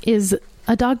is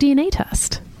a dog DNA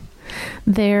test.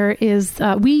 There is,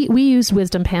 we use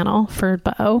Wisdom Panel for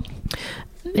Bo.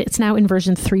 It's now in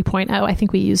version 3.0. I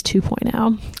think we use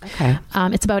 2.0. Okay.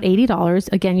 It's about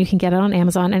 $80. Again, you can get it on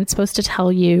Amazon, and it's supposed to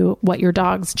tell you what your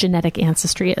dog's genetic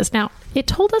ancestry is. Now, it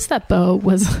told us that Bo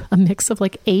was a mix of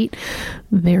like 8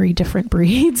 very different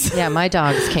breeds. Yeah, my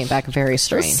dogs came back very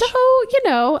strange. So,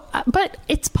 but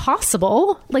it's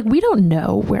possible. Like, we don't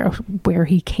know where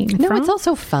he came from. No, it's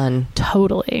also fun.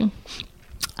 Totally.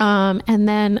 And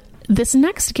then this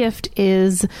next gift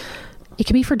is... It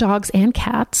can be for dogs and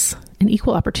cats, an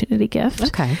equal opportunity gift.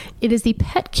 Okay. It is the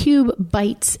PetCube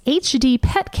Bites HD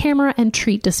pet camera and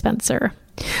treat dispenser.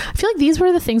 I feel like these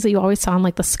were the things that you always saw in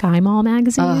like the Sky Mall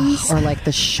magazines. Or like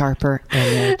the Sharper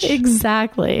Image.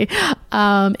 Exactly.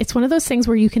 It's one of those things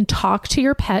where you can talk to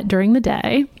your pet during the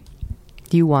day.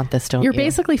 You want this, don't You're you?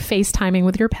 basically FaceTiming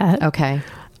with your pet. Okay.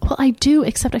 Well, I do,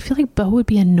 except I feel like Bo would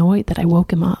be annoyed that I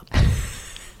woke him up.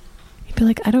 He'd be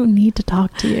like, I don't need to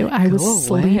talk to you. I was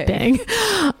sleeping.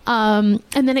 And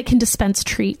then it can dispense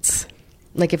treats.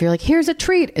 Like if you're like, here's a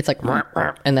treat, it's like,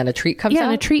 and then a treat comes out. Yeah,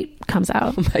 and a treat comes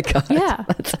out. Oh my God. Yeah.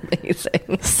 That's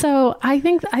amazing. So I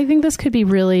think this could be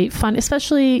really fun,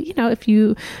 especially, you know, if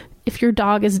your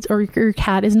dog is, or your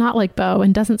cat is not like Bo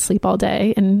and doesn't sleep all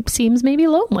day and seems maybe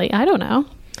lonely. I don't know.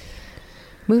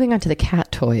 Moving on to the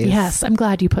cat toys. Yes, I'm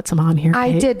glad you put some on here, Kate.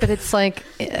 I did, but it's like,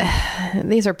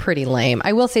 these are pretty lame.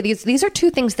 I will say these are two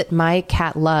things that my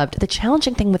cat loved. The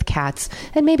challenging thing with cats,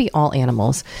 and maybe all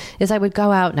animals, is I would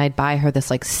go out and I'd buy her this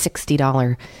like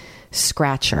 $60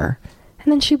 scratcher,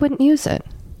 and then she wouldn't use it.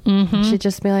 Mm-hmm. She'd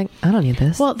just be like, I don't need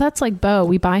this. Well, that's like Bo.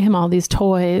 We buy him all these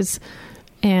toys,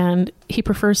 and he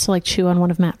prefers to like chew on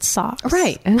one of Matt's socks.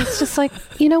 Right. And it's just like,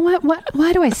 you know what?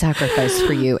 Why do I sacrifice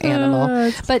for you,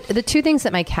 animal? But the two things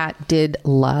that my cat did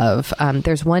love,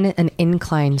 there's one, an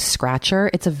incline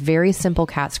scratcher. It's a very simple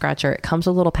cat scratcher. It comes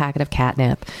with a little packet of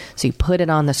catnip. So you put it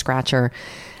on the scratcher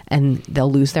and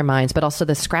they'll lose their minds. But also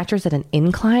the scratcher's at an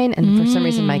incline. And for some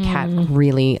reason, my cat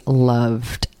really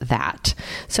loved that.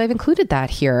 So I've included that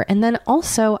here. And then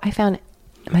also I found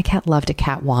my cat loved a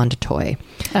cat wand toy.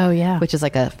 Oh yeah, which is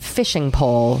like a fishing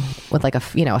pole with like a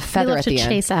feather at the end.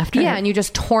 Chase after. Yeah, and you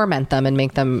just torment them and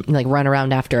make them like run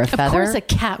around after a feather. Of course, a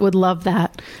cat would love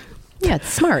that. Yeah, it's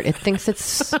smart. It thinks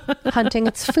it's hunting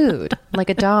its food, like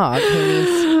a dog who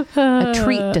needs a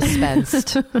treat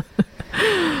dispensed.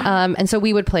 And so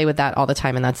we would play with that all the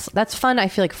time, and that's fun. I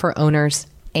feel like for owners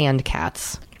and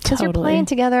cats, because you're playing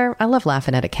together. I love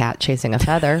laughing at a cat chasing a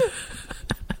feather.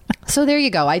 So there you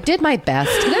go. I did my best.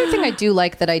 The other thing I do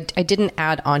like that I didn't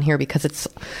add on here because it's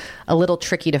a little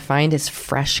tricky to find is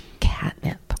fresh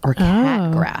catnip or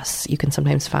cat grass. You can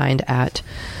sometimes find at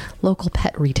local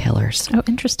pet retailers. Oh,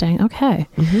 interesting. Okay.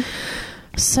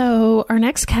 Mm-hmm. So our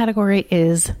next category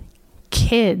is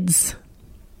kids.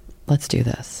 Let's do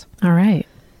this. All right.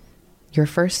 Your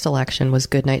first selection was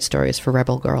Goodnight Stories for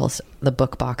Rebel Girls, the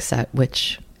book box set,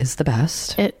 which is the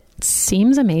best. It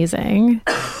seems amazing.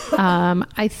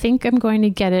 I think I'm going to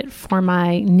get it for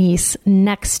my niece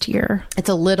next year. It's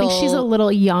a little... I think she's a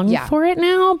little young for it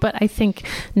now, but I think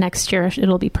next year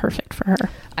it'll be perfect for her.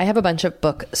 I have a bunch of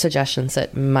book suggestions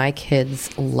that my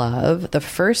kids love. The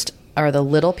first are the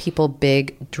Little People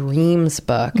Big Dreams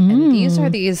book. And these are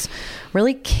these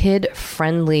really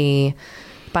kid-friendly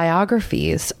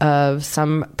biographies of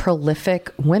some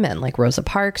prolific women like Rosa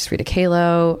Parks, Frida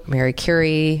Kahlo, Mary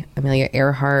Curie, Amelia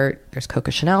Earhart. There's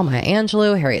Coco Chanel, Maya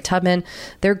Angelou, Harriet Tubman.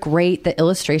 They're great. The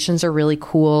illustrations are really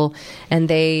cool, and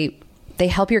they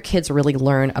help your kids really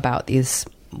learn about these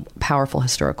powerful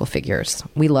historical figures.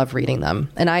 We love reading them,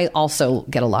 and I also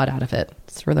get a lot out of it.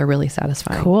 It's where they're really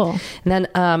satisfying. Cool. And then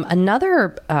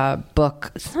another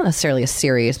book, it's not necessarily a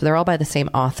series, but they're all by the same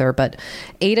author, but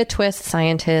Ada Twist,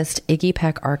 Scientist, Iggy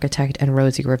Peck, Architect, and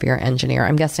Rosie Revere, Engineer.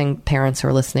 I'm guessing parents who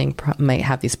are listening might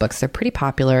have these books. They're pretty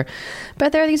popular,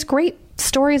 but they're these great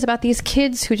stories about these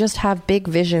kids who just have big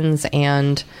visions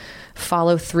and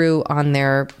follow through on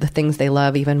the things they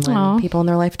love, even when people in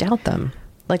their life doubt them.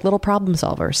 Like little problem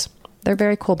solvers. They're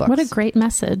very cool books. What a great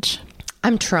message.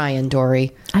 I'm trying,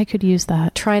 Dory. I could use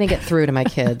that. Trying to get through to my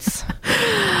kids.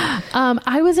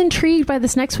 I was intrigued by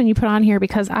this next one you put on here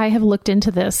because I have looked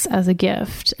into this as a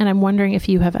gift, and I'm wondering if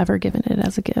you have ever given it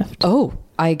as a gift. Oh,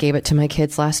 I gave it to my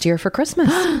kids last year for Christmas.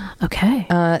 Okay.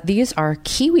 These are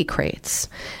Kiwi crates,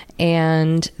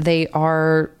 and they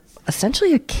are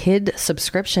essentially a kid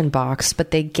subscription box,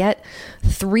 but they get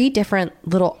 3 different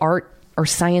little art or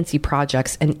science-y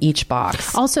projects in each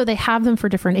box. Also, they have them for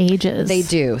different ages. They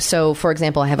do. So, for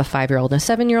example, I have a 5-year-old and a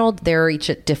 7-year-old. They're each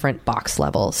at different box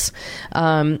levels.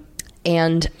 And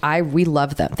we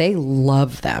love them. They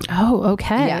love them. Oh,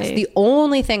 okay. Yes. The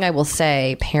only thing I will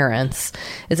say, parents,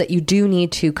 is that you do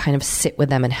need to kind of sit with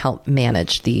them and help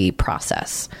manage the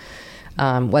process.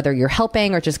 Whether you're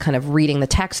helping or just kind of reading the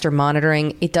text or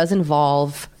monitoring, it does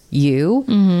involve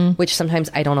you, which sometimes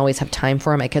I don't always have time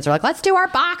for. My kids are like, let's do our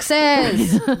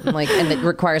boxes. And it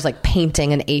requires like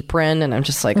painting an apron. And I'm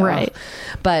just like, right.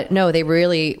 But no, we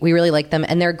really like them.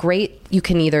 And they're great. You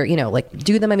can either, like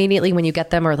do them immediately when you get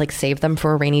them or like save them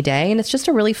for a rainy day. And it's just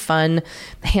a really fun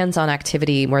hands-on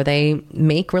activity where they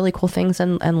make really cool things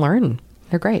and learn.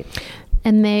 They're great.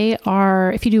 And they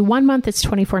are, if you do 1 month, it's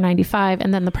 $24.95.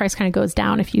 And then the price kind of goes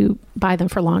down if you buy them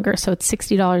for longer. So it's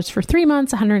 $60 for 3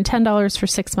 months, $110 for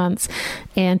 6 months,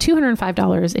 and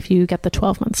 $205 if you get the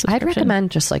 12-month subscription. I'd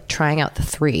recommend just like trying out the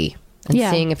 3 and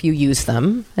seeing if you use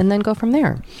them and then go from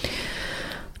there.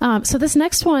 So this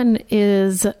next one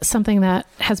is something that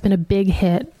has been a big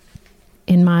hit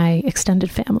in my extended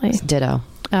family. Ditto.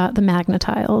 The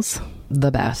Magnetiles.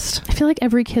 The best. I feel like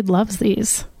every kid loves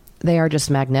these. They are just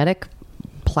magnetic,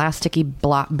 plasticky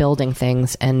block building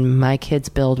things, and my kids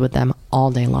build with them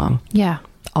all day long. Yeah.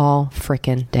 All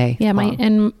freaking day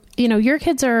long. Your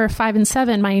kids are 5 and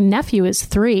 7. My nephew is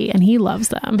 3 and he loves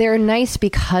them. They're nice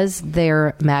because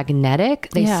they're magnetic.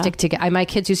 They stick together. My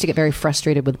kids used to get very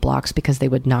frustrated with blocks because they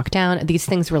would knock down. These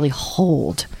things really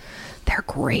hold. They're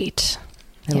great.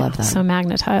 I love them. So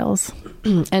Magnetiles.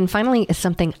 And finally is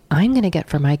something I'm going to get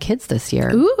for my kids this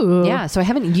year. Ooh. Yeah. So I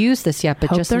haven't used this yet, but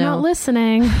Hope just they're not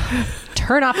listening.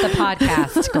 Turn off the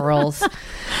podcast, girls.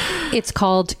 It's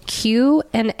called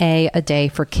Q&A a Day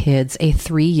for Kids, a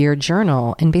 3-year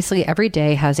journal. And basically every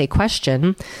day has a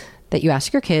question that you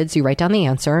ask your kids. You write down the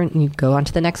answer and you go on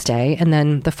to the next day. And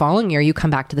then the following year, you come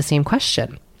back to the same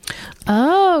question.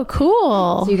 Oh,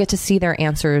 cool. So you get to see their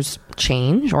answers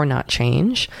change or not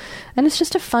change. And it's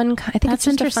just a fun, I think it's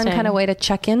just a fun kind of way to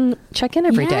check in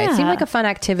every day. It seemed like a fun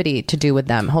activity to do with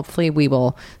them. Hopefully we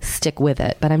will stick with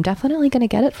it, but I'm definitely going to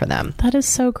get it for them. That is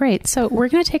so great. So we're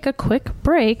going to take a quick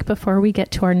break before we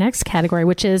get to our next category,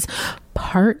 which is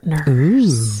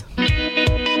partners.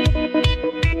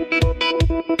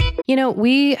 You know,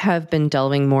 we have been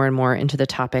delving more and more into the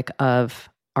topic of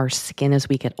our skin as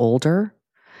we get older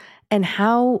and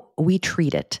how we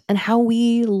treat it and how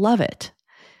we love it.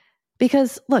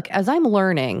 Because look, as I'm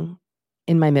learning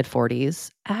in my mid-40s,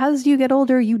 as you get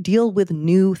older, you deal with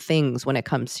new things when it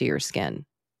comes to your skin.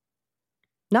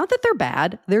 Not that they're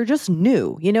bad, they're just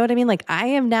new. You know what I mean? Like I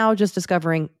am now just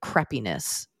discovering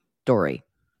crepiness, Dory.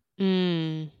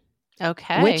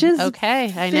 Okay. Which is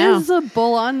I know.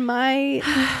 visible on my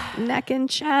neck and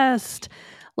chest.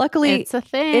 Luckily, it's a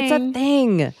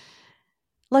thing.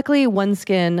 Luckily,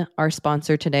 OneSkin, our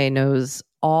sponsor today, knows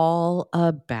all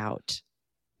about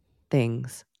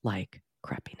things like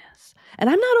crepiness. And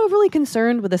I'm not overly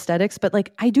concerned with aesthetics, but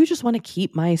like I do just want to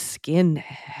keep my skin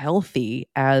healthy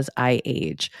as I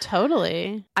age.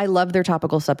 Totally. I love their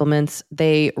topical supplements.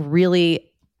 They really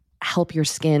help your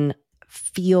skin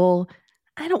feel,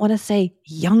 I don't want to say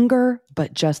younger,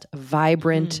 but just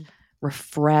vibrant,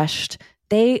 refreshed.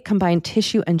 They combine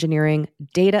tissue engineering,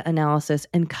 data analysis,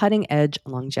 and cutting-edge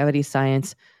longevity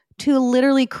science to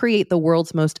literally create the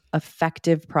world's most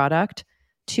effective product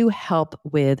to help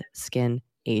with skin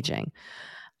aging.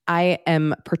 I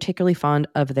am particularly fond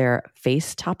of their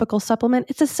face topical supplement.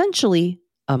 It's essentially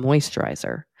a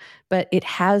moisturizer, but it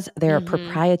has their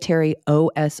proprietary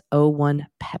OSO1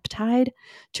 peptide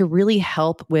to really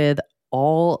help with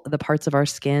all the parts of our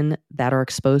skin that are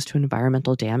exposed to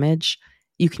environmental damage.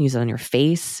 You can use it on your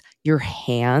face, your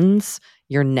hands,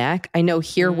 your neck. I know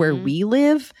here where we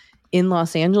live in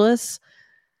Los Angeles,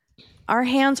 our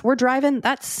hands, we're driving,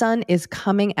 that sun is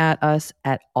coming at us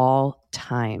at all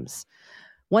times.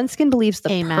 OneSkin believes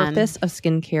the purpose of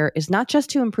skincare is not just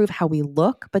to improve how we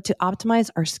look, but to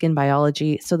optimize our skin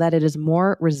biology so that it is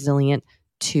more resilient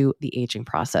to the aging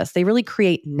process. They really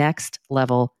create next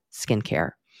level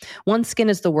skincare. OneSkin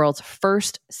is the world's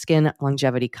first skin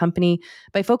longevity company.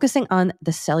 By focusing on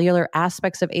the cellular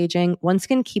aspects of aging,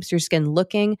 OneSkin keeps your skin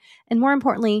looking and, more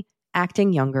importantly,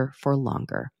 acting younger for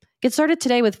longer. Get started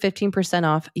today with 15%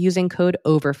 off using code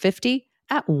OVER50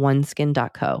 at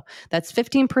oneskin.co. That's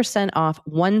 15% off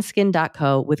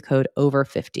oneskin.co with code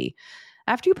OVER50.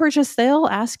 After you purchase, they'll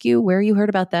ask you where you heard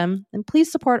about them, and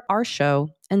please support our show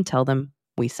and tell them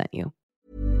we sent you.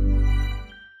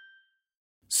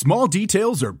 Small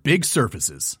details are big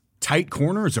surfaces. Tight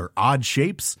corners are odd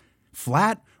shapes.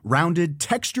 Flat, rounded,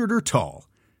 textured, or tall.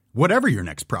 Whatever your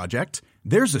next project,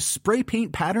 there's a spray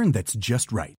paint pattern that's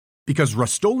just right. Because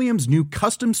Rust-Oleum's new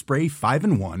Custom Spray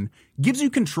 5-in-1 gives you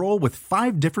control with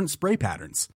 5 different spray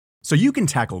patterns. So you can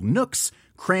tackle nooks,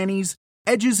 crannies,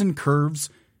 edges, and curves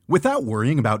without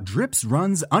worrying about drips,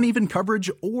 runs, uneven coverage,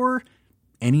 or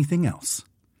anything else.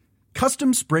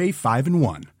 Custom Spray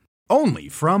 5-in-1. Only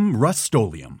from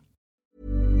Rust-Oleum.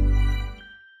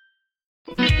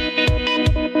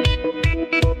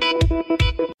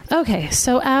 Okay,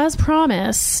 so as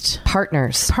promised,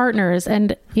 Partners.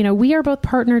 And, we are both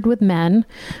partnered with men,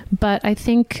 but I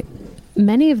think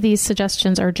many of these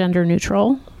suggestions are gender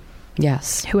neutral.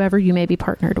 Yes. Whoever you may be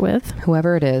partnered with.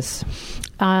 Whoever it is.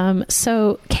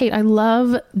 So Kate, I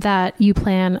love that you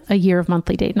plan a year of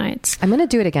monthly date nights. I'm going to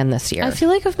do it again this year. I feel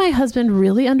like if my husband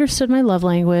really understood my love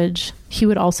language, he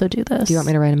would also do this. Do you want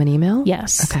me to write him an email?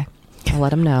 Yes. Okay. I'll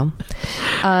let him know.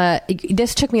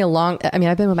 This took me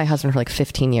I've been with my husband for like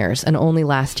 15 years, and only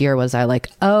last year was I like,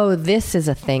 oh, this is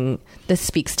a thing. This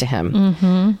speaks to him.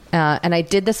 Mm-hmm. And I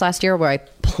did this last year where I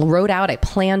I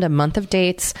planned a month of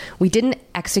dates. We didn't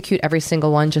execute every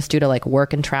single one just due to like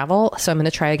work and travel. So I'm going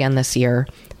to try again this year,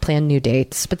 plan new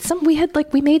dates. But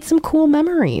we made some cool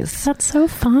memories. That's so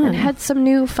fun. And had some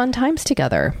new fun times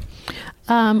together.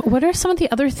 What are some of the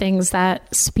other things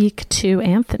that speak to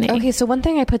Anthony? Okay, so one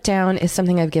thing I put down is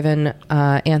something I've given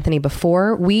Anthony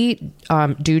before. We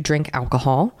do drink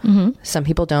alcohol. Mm-hmm. Some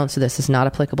people don't, so this is not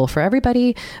applicable for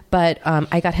everybody. But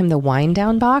I got him the Wine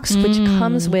Down box, which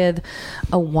comes with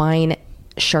a wine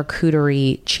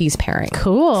charcuterie cheese pairing.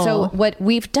 Cool. So what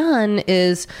we've done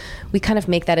is we kind of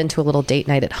make that into a little date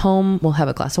night at home. We'll have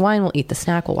a glass of wine, we'll eat the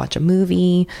snack, we'll watch a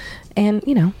movie, and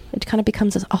it kind of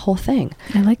becomes a whole thing.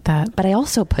 I like that. But I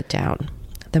also put down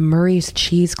the Murray's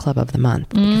Cheese Club of the month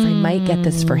because I might get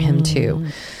this for him too.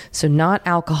 So not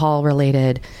alcohol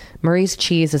related. Murray's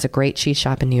Cheese is a great cheese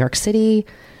shop in New York City.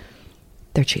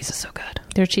 Their cheese is so good.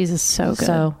 Their cheese is so good.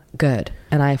 So good.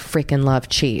 And I freaking love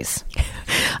cheese.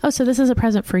 Oh, so this is a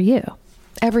present for you.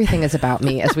 Everything is about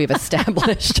me, as we've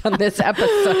established on this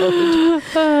episode.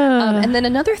 And then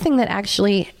another thing that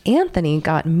actually Anthony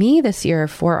got me this year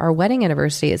for our wedding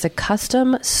anniversary is a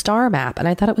custom star map. And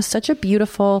I thought it was such a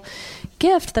beautiful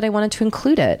gift that I wanted to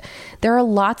include it. There are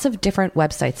lots of different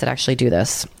websites that actually do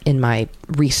this in my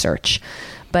research,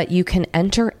 but you can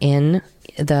enter in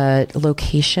the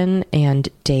location and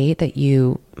day that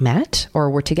you met or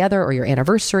were together, or your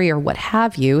anniversary, or what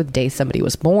have you, the day somebody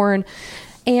was born.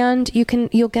 And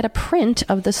you'll get a print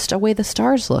of the way the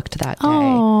stars looked that day.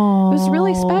 Oh, it was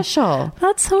really special.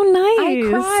 That's so nice. I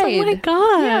cried. Oh my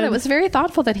God. Yeah, it was very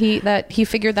thoughtful that he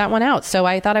figured that one out. So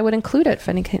I thought I would include it if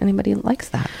anybody likes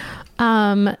that.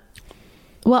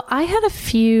 Well, I had a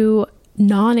few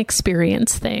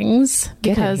non-experience things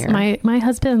because my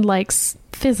husband likes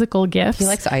physical gifts. He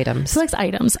likes items.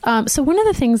 So one of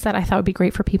the things that I thought would be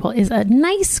great for people is a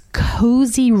nice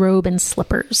cozy robe and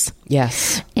slippers.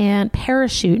 Yes. And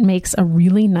Parachute makes a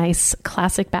really nice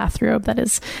classic bathrobe that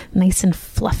is nice and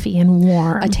fluffy and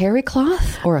warm. A terry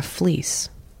cloth or a fleece?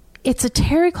 It's a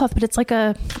terry cloth, but it's like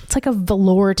a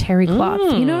velour terry cloth.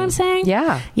 You know what I'm saying?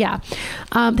 Yeah. Yeah.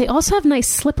 They also have nice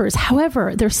slippers.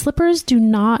 However, their slippers do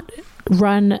not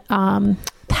run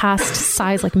past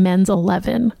size like men's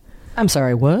 11. I'm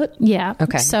sorry, what? Yeah.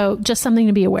 Okay. So just something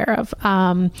to be aware of.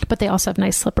 But they also have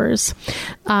nice slippers.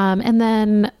 And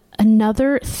then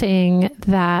another thing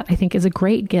that I think is a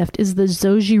great gift is the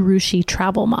Zojirushi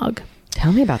travel mug.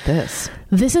 Tell me about this.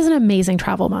 This is an amazing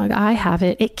travel mug. I have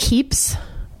it. It keeps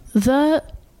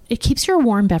your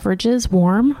warm beverages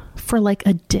warm for like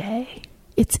a day.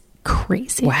 It's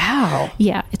crazy. Wow.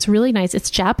 Yeah, it's really nice. It's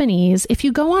Japanese. If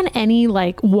you go on any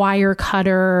like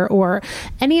Wirecutter or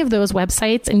any of those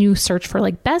websites and you search for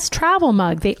like best travel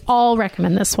mug, they all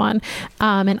recommend this one.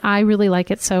 And I really like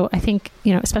it. So I think,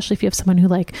 especially if you have someone who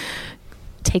like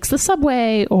takes the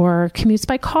subway or commutes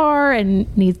by car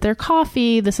and needs their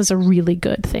coffee, this is a really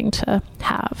good thing to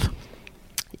have.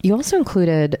 You also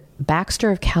included Baxter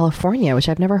of California, which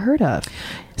I've never heard of.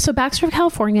 So Baxter of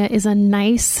California is a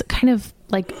nice kind of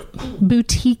like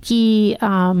boutique-y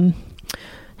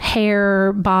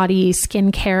hair, body,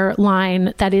 skincare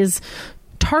line that is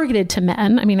targeted to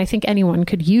men. I mean, I think anyone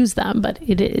could use them, but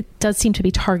it does seem to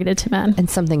be targeted to men. And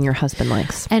something your husband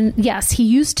likes. And yes, he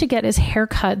used to get his hair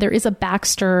cut. There is a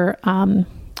Baxter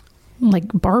like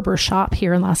barber shop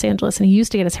here in Los Angeles, and he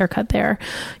used to get his hair cut there.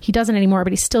 He doesn't anymore,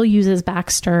 but he still uses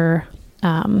Baxter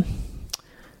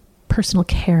personal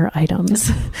care items.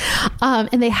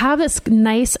 And they have this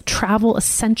nice travel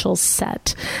essentials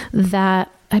set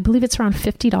that I believe it's around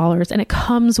 $50, and it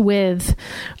comes with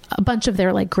a bunch of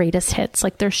their like greatest hits,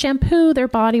 like their shampoo, their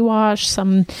body wash,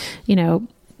 some,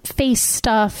 face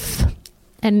stuff,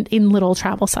 and in little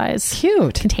travel size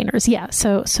cute containers. Yeah.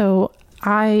 So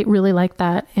I really like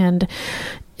that. And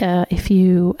if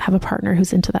you have a partner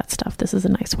who's into that stuff, this is a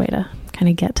nice way to kind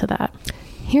of get to that.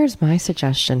 Here's my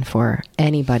suggestion for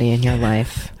anybody in your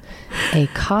life. A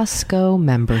Costco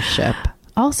membership.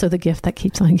 Also the gift that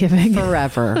keeps on giving.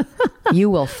 Forever. You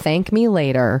will thank me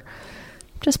later.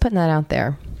 Just putting that out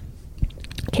there.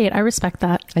 Kate, I respect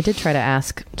that. I did try to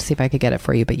ask to see if I could get it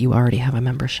for you, but you already have a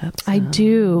membership. So. I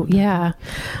do. Yeah.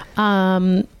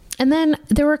 And then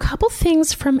there were a couple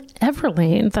things from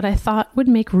Everlane that I thought would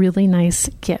make really nice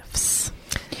gifts.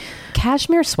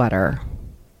 Cashmere sweater.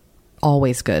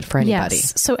 always good for anybody.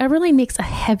 Yes. So Everlane makes a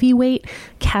heavyweight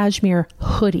cashmere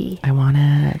hoodie. I want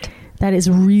it. That is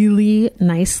really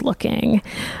nice looking.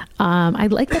 I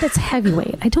like that it's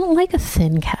heavyweight. I don't like a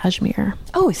thin cashmere.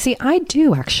 Oh, see, I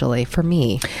do actually, for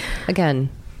me. Again,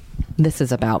 this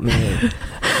is about me.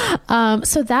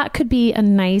 So that could be a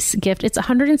nice gift. It's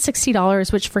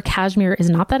 $160, which for cashmere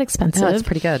is not that expensive. No, that's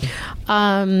pretty good.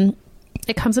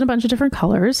 It comes in a bunch of different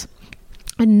colors.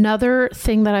 Another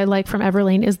thing that I like from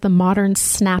Everlane is the modern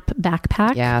Snap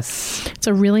backpack. Yes. It's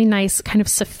a really nice kind of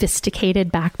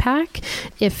sophisticated backpack.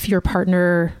 If your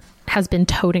partner has been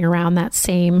toting around that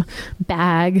same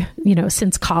bag,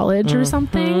 since college or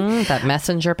something. That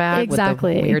messenger bag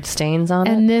exactly. with the weird stains on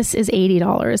it. And this is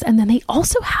 $80. And then they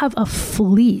also have a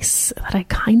fleece that I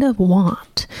kind of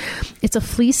want. It's a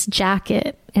fleece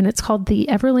jacket, and it's called the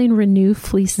Everlane Renew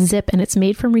Fleece Zip, and it's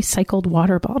made from recycled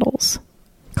water bottles.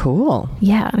 Cool.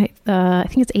 Yeah. I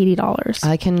think it's $80.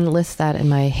 I can list that in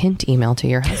my hint email to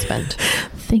your husband.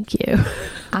 Thank you.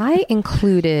 I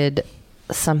included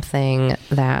something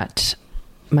that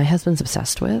my husband's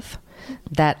obsessed with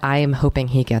that I am hoping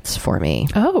he gets for me.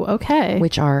 Oh, okay.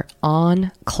 Which are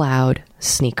On Cloud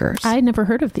sneakers. I had never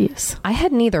heard of these. I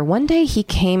hadn't either. One day he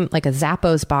came, like a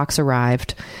Zappos box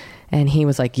arrived, and he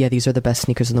was like, yeah, these are the best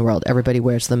sneakers in the world. Everybody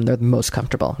wears them. They're the most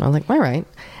comfortable. And I was like, all right.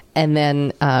 And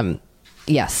then,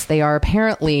 yes, they are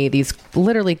apparently these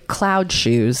literally cloud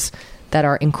shoes that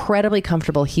are incredibly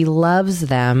comfortable. He loves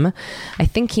them. I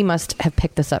think he must have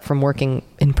picked this up from working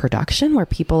in production where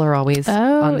people are always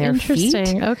on their feet.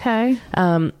 Interesting. Okay.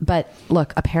 But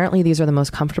look, apparently these are the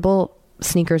most comfortable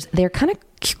sneakers. They're kind of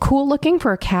cool looking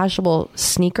for a casual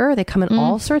sneaker. They come in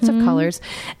all sorts of colors.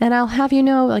 And I'll have you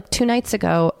know, like 2 nights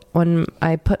ago, when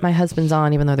I put my husband's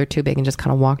on, even though they're too big, and just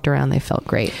kind of walked around, they felt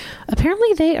great.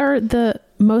 Apparently they are the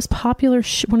most popular,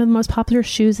 one of the most popular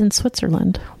shoes in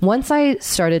Switzerland. Once I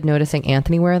started noticing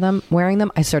Anthony wearing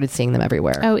them, I started seeing them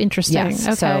everywhere. Oh, interesting. Yes,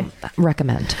 okay. So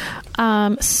recommend.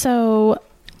 So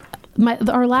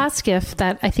our last gift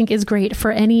that I think is great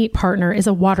for any partner is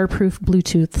a waterproof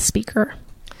Bluetooth speaker.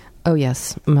 Oh,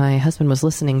 yes. My husband was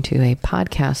listening to a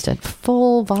podcast at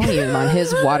full volume on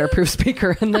his waterproof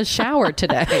speaker in the shower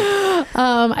today.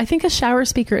 I think a shower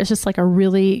speaker is just like a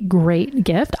really great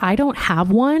gift. I don't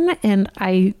have one, and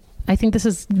I think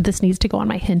this needs to go on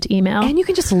my hint email. And you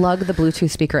can just lug the Bluetooth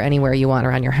speaker anywhere you want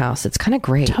around your house. It's kind of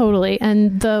great. Totally.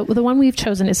 And the one we've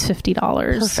chosen is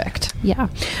 $50. Perfect. Yeah.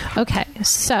 Okay.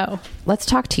 So let's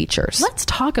talk teachers. Let's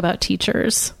talk about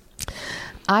teachers.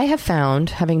 I have found,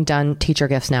 having done teacher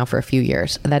gifts now for a few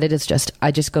years, that it is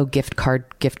I just go gift card.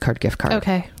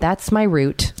 Okay. That's my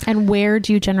route. And where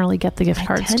do you generally get the gift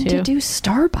cards I tend to do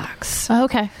Starbucks. Oh,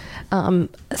 okay.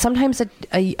 Sometimes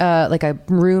like a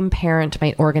room parent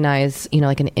might organize,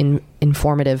 like an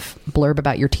informative blurb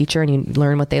about your teacher, and you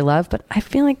learn what they love. But I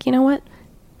feel like, you know what?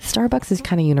 Starbucks is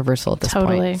kind of universal at this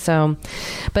point. So,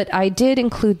 but I did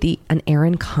include an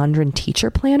Erin Condren teacher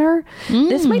planner.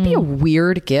 This might be a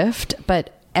weird gift,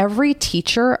 but every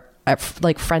teacher,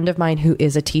 like friend of mine who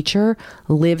is a teacher,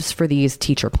 lives for these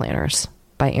teacher planners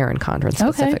by Erin Condren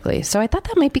specifically. Okay. So I thought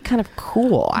that might be kind of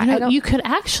cool. You could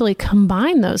actually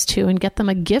combine those two and get them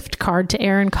a gift card to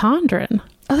Erin Condren.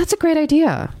 Oh, that's a great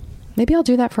idea. Maybe I'll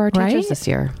do that for our teachers this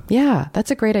year. Yeah,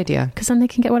 that's a great idea. Because then they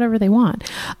can get whatever they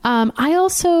want. I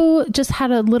also just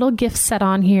had a little gift set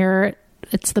on here.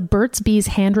 It's the Burt's Bees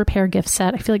hand repair gift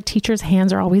set. I feel like teachers'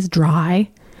 hands are always dry.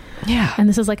 Yeah. And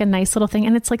this is like a nice little thing.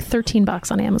 And it's like $13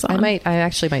 on Amazon. I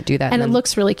actually might do that. And it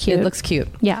looks really cute. It looks cute.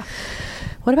 Yeah.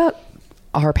 What about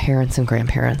our parents and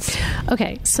grandparents?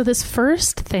 Okay. So this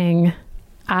first thing,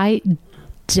 I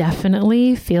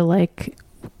definitely feel like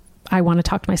I want to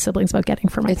talk to my siblings about getting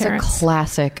for my parents. It's a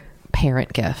classic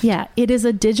parent gift. Yeah. It is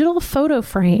a digital photo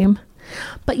frame,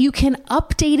 but you can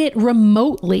update it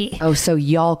remotely. Oh, so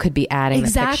y'all could be adding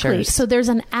the pictures. So there's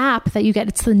an app that you get.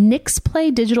 It's the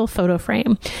Nixplay digital photo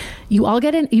frame. You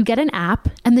get an app,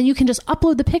 and then you can just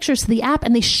upload the pictures to the app,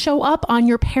 and they show up on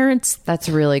your parents' That's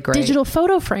really great. digital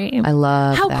photo frame. I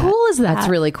love How that. cool is that? That's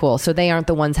really cool. So they aren't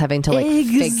the ones having to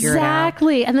figure it out.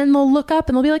 Exactly. And then they'll look up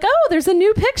and they'll be like, oh, there's a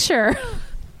new picture.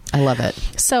 I love it.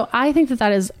 So I think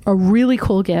that is a really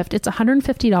cool gift. It's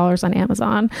 $150 on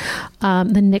Amazon,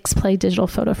 the Nixplay digital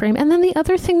photo frame. And then the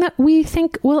other thing that we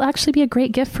think will actually be a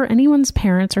great gift for anyone's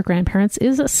parents or grandparents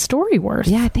is a Storyworth.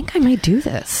 Yeah, I think I might do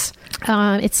this.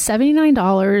 It's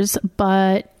 $79,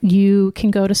 but you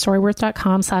can go to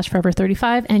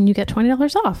storyworth.com/forever35 and you get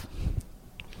 $20 off.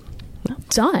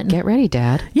 Done. Get ready,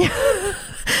 Dad. Yeah.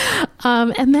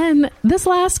 And then this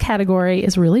last category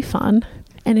is really fun.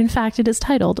 And in fact, it is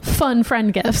titled Fun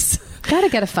Friend Gifts. Gotta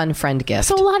get a fun friend gift.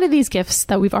 So a lot of these gifts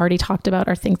that we've already talked about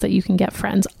are things that you can get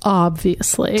friends,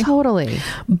 obviously. Totally.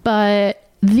 But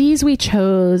these we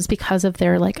chose because of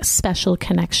their like special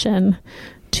connection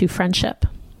to friendship.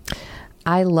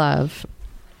 I love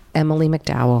Emily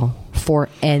McDowell for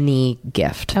any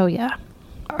gift. Oh, yeah.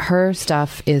 Her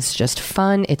stuff is just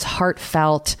fun. It's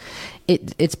heartfelt.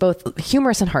 It's both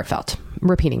humorous and heartfelt. I'm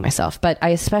repeating myself, but I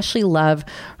especially love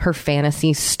her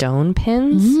fantasy stone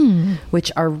pins,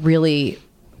 which are really,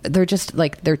 they're just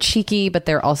like, they're cheeky, but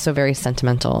they're also very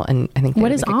sentimental. And I think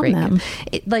what is on them?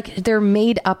 They're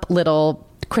made up little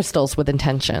crystals with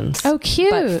intentions. Oh,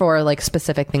 cute. But for like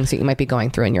specific things that you might be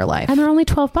going through in your life. And they're only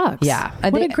 $12. Yeah.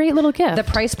 What a great little gift. The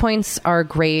price points are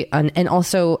great. And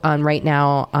also right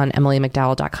now on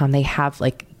EmilyMcDowell.com, they have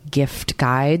like gift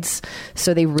guides.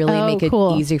 So they really make it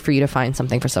easy for you to find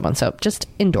something for someone. So just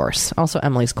endorse. Also,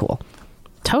 Emily's cool.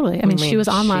 Totally. I mean, she was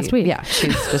on last week. Yeah,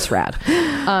 she's just rad.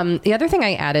 The other thing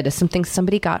I added is something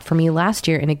somebody got for me last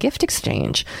year in a gift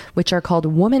exchange, which are called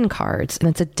woman cards. And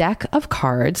it's a deck of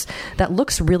cards that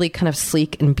looks really kind of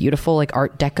sleek and beautiful, like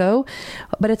Art Deco,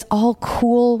 but it's all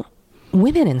cool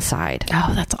women inside.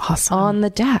 Oh, that's awesome. On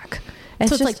the deck. So it's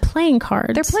just like playing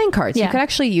cards. They're playing cards. Yeah. You could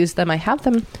actually use them. I have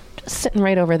them just sitting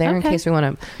right over there in case we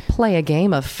want to play a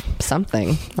game of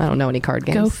something. I don't know any card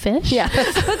games. Go fish? Yeah,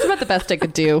 that's about the best I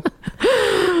could do.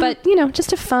 But, you know,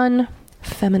 just a fun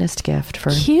feminist gift for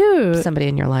somebody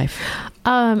in your life.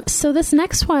 So this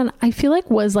next one, I feel like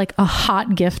was like a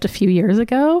hot gift a few years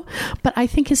ago, but I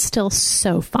think is still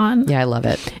so fun. Yeah, I love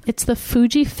it. It's the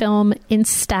Fujifilm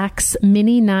Instax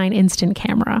Mini 9 instant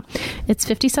camera. It's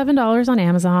 $57 on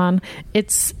Amazon.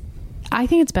 I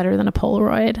think it's better than a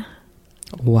Polaroid.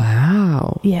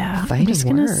 Wow. Yeah. Fighting I'm just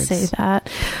going to say that.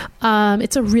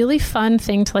 It's a really fun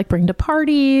thing to like bring to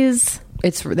parties.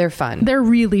 They're fun. They're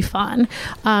really fun.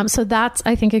 So that's,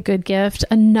 I think, a good gift.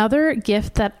 Another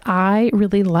gift that I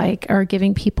really like are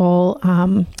giving people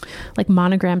like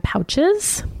monogram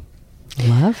pouches.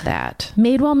 Love that.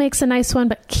 Madewell makes a nice one,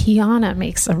 but Kiana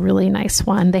makes a really nice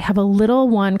one. They have a little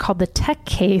one called the Tech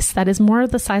Case that is more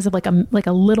the size of like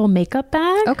a little makeup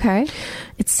bag. Okay.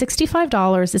 It's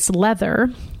 $65. It's leather,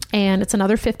 and it's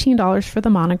another $15 for the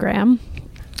monogram.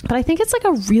 But I think it's like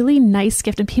a really nice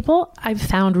gift, and people I've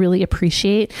found really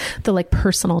appreciate the like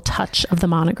personal touch of the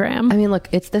monogram. I mean, look,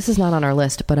 this is not on our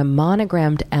list, but a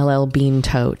monogrammed LL Bean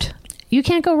tote. You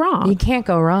can't go wrong. You can't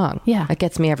go wrong. Yeah. That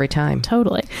gets me every time.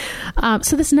 Totally.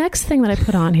 So this next thing that I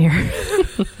put on here.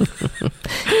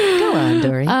 Go on,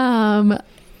 Dory.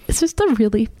 It's just a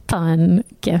really fun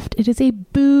gift. It is a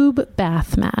boob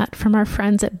bath mat from our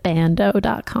friends at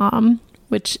bando.com,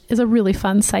 which is a really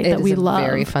fun site that we love.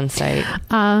 Very fun site.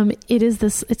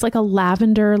 It's like a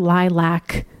lavender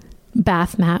lilac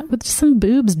bath mat with some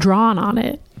boobs drawn on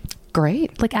it.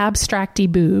 Great. Like abstracty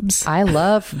boobs. I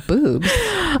love boobs.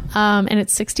 And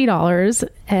it's $60.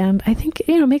 And I think,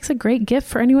 it makes a great gift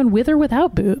for anyone with or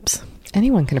without boobs.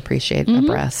 Anyone can appreciate a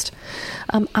breast.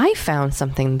 I found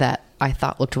something that I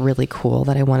thought looked really cool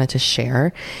that I wanted to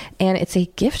share. And it's a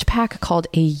gift pack called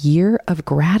A Year of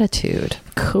Gratitude.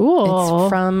 Cool. It's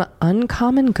from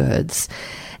Uncommon Goods.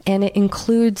 And it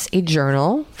includes a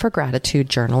journal for gratitude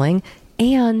journaling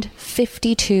and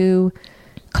 52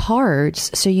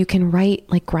 cards, so you can write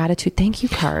like gratitude thank you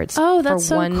cards. Oh, that's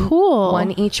so cool.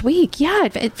 One each week. Yeah,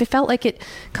 it felt like it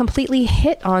completely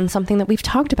hit on something that we've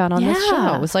talked about on this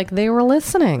show. It was like they were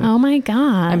listening. Oh my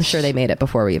gosh. I'm sure they made it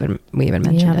before we even mentioned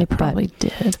it. Yeah, they probably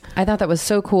did. I thought that was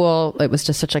so cool. It was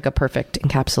just such like a perfect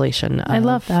encapsulation of I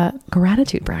love that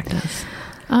gratitude practice.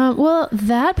 Well,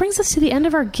 that brings us to the end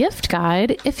of our gift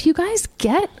guide. If you guys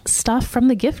get stuff from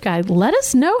the gift guide, let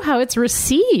us know how it's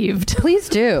received. Please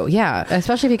do. Yeah.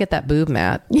 Especially if you get that boob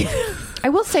mat. I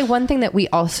will say one thing that we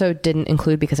also didn't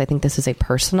include because I think this is a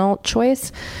personal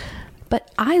choice, but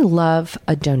I love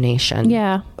a donation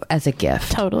as a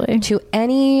gift. Totally. To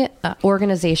any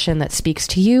organization that speaks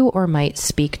to you or might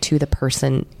speak to the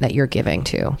person that you're giving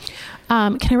to.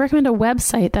 Can I recommend a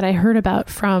website that I heard about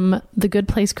from the Good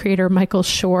Place creator Michael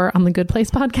Shore on the Good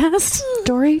Place podcast?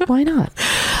 Dory, why not?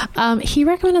 He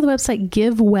recommended the website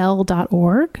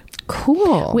givewell.org.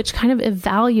 Cool. Which kind of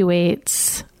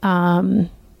evaluates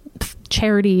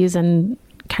charities and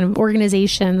kind of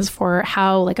organizations for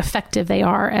how like effective they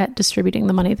are at distributing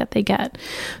the money that they get.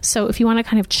 So if you want to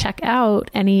kind of check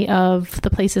out any of the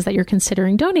places that you're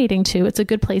considering donating to, it's a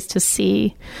good place to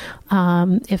see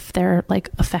if they're like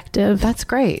effective. That's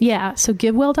great. Yeah. So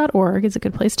givewell.org is a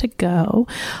good place to go.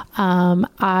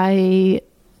 I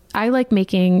like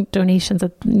making donations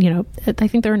that, I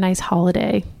think they're a nice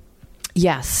holiday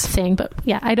Yes. thing. But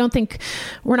yeah, I don't think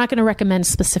we're not going to recommend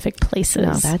specific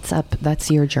places. No,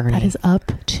 that's your journey. That is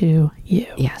up to you.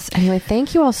 Yes. Anyway,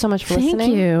 thank you all so much for listening.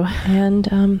 Thank you.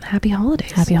 And happy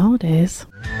holidays. Happy holidays.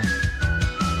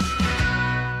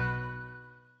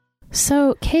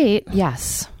 So, Kate.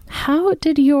 Yes. How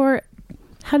did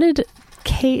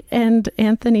Kate and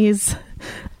Anthony's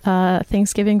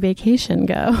Thanksgiving vacation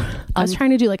go? I was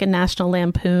trying to do like a National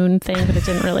Lampoon thing, but it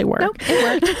didn't really work. Nope,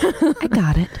 it worked. I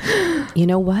got it. You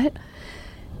know what?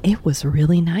 It was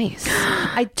really nice.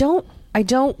 I don't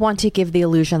want to give the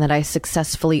illusion that I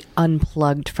successfully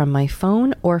unplugged from my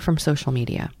phone or from social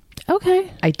media.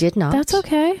 Okay. I did not. That's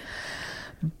okay.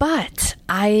 But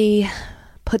I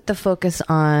put the focus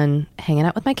on hanging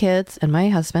out with my kids and my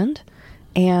husband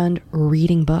and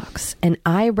reading books. And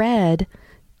I read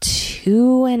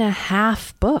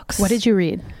 2.5 books. What did you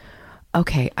read?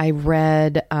 Okay, I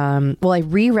read, I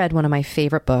reread one of my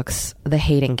favorite books, The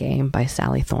Hating Game by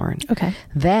Sally Thorne. Okay.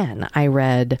 Then I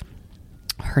read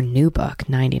her new book,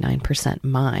 99%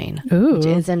 Mine, Ooh. which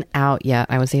isn't out yet.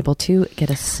 I was able to get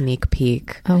a sneak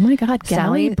peek. Oh my God,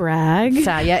 Sally brag.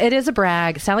 Yeah, it is a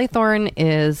brag. Sally Thorne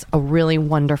is a really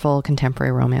wonderful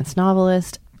contemporary romance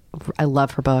novelist. I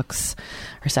love her books.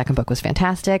 Her second book was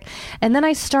fantastic. And then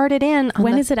I started in on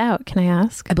When is it out? Can I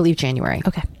ask? I believe January.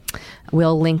 Okay.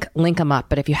 We'll link them up.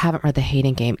 But if you haven't read The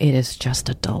Hating Game, it is just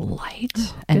a delight.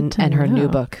 And her new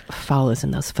book follows in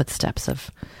those footsteps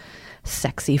of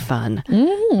sexy fun.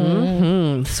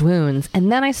 Swoons.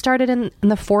 And then I started in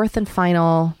the fourth and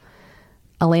final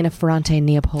Elena Ferrante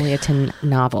Neapolitan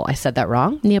novel. I said that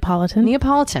wrong.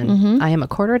 Neapolitan. I am a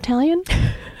quarter Italian,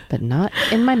 but not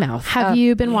in my mouth. Have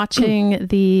you been watching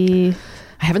the...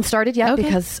 I haven't started yet Okay.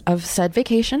 because of said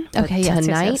vacation. But Okay, yes,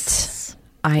 tonight... yes.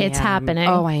 It's happening.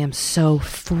 Oh, I am so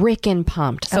freaking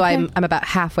pumped. So Okay. I'm about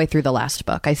halfway through the last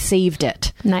book. I saved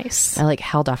it. Nice. I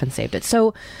held off and saved it.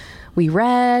 So we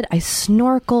read, I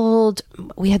snorkeled.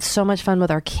 We had so much fun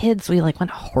with our kids. We went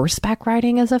horseback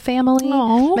riding as a family.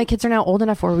 Aw. My kids are now old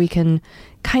enough where we can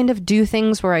kind of do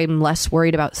things where I'm less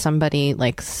worried about somebody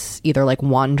either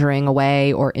wandering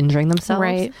away or injuring themselves.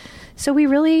 Right. So we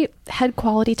really had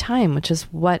quality time, which is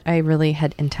what I really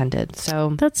had intended.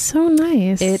 So That's so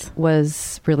nice. it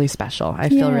was really special. I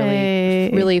feel Yay.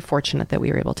 really, really fortunate that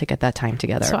we were able to get that time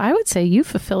together. So I would say you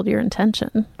fulfilled your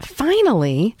intention.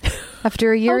 Finally,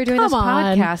 after a year Oh, of doing this come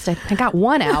on. podcast, I got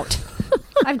one out.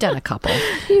 I've done a couple.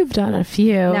 You've done a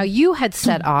few. Now, you had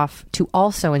set off to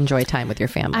also enjoy time with your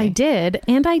family. I did.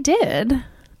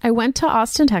 I went to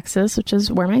Austin, Texas, which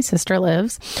is where my sister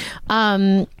lives.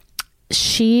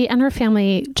 She and her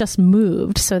family just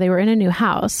moved, so they were in a new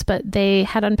house, but they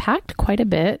had unpacked quite a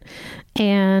bit.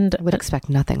 And I would expect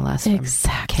nothing less from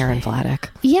Exactly. Karen Vladeck.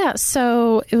 yeah,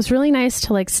 so it was really nice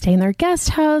to stay in their guest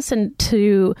house and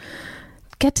to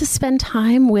get to spend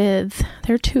time with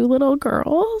their two little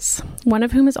girls, one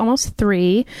of whom is almost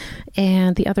 3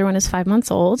 and the other one is 5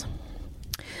 months old.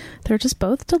 They're just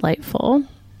both delightful.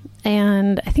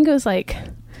 And I think it was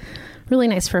really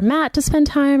nice for Matt to spend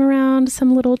time around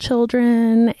some little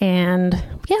children. And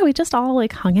yeah, we just all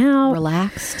hung out.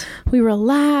 Relaxed. We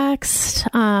relaxed.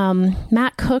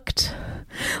 Matt cooked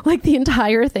the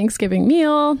entire Thanksgiving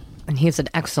meal. And he's an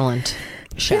excellent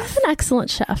chef. He's an excellent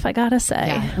chef, I gotta say.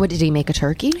 Yeah. What, did he make a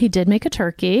turkey? He did make a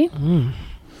turkey.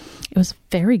 It was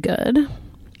very good.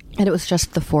 And it was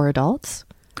just the 4 adults?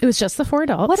 It was just the 4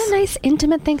 adults. What a nice,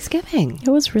 intimate Thanksgiving. It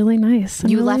was really nice.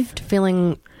 You left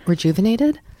feeling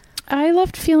rejuvenated? I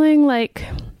left feeling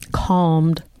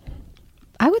calmed.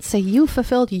 I would say you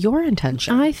fulfilled your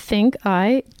intention. I think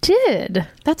I did.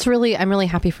 I'm really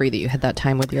happy for you that you had that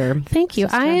time with your Thank you.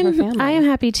 sister and her family. I am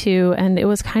happy too. And it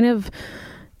was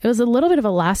it was a little bit of a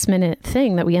last minute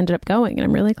thing that we ended up going. And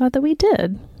I'm really glad that we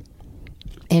did.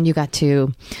 And you got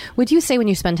to, would you say when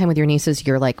you spend time with your nieces,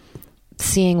 you're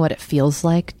seeing what it feels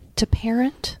like to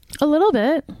parent? A little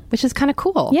bit. Which is kind of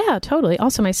cool. Yeah, totally.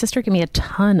 Also, my sister gave me a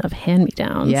ton of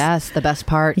hand-me-downs. Yes, the best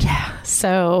part. Yeah.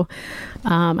 So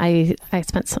I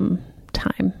spent some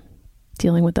time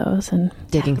dealing with those and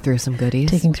Digging through some goodies.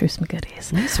 digging through some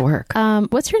goodies. Nice work.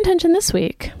 What's your intention this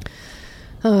week?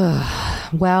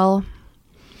 Well,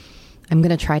 I'm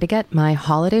going to try to get my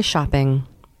holiday shopping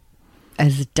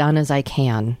as done as I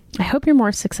can. I hope you're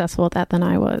more successful at that than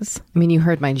I was. I mean, you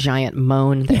heard my giant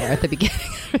moan there at the beginning.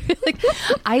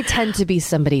 I tend to be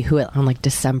somebody who on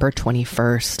December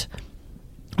 21st,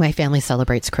 my family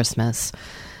celebrates Christmas.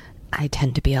 I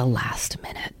tend to be a last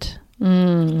minute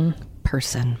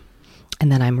person.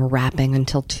 And then I'm wrapping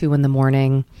until 2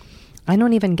 a.m. I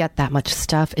don't even get that much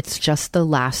stuff. It's just the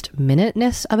last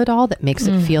minuteness of it all that makes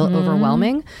it feel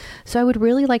overwhelming. So I would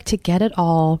really like to get it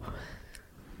all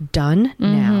done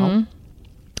now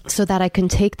so that I can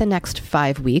take the next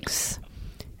 5 weeks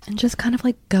and just kind of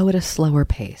like go at a slower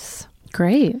pace.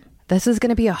 Great. This is going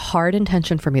to be a hard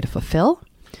intention for me to fulfill.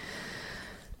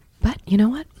 But you know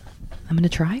what? I'm going to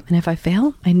try. And if I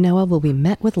fail, I know I will be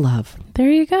met with love.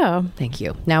 There you go. Thank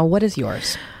you. Now, what is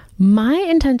yours? My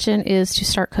intention is to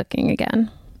start cooking again.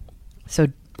 So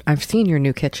I've seen your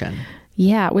new kitchen.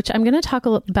 Yeah, which I'm going to talk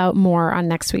about more on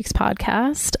next week's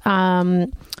podcast.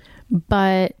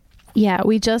 But yeah,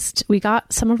 we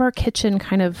got some of our kitchen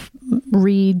kind of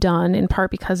redone in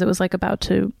part because it was like about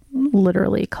to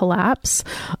literally collapse.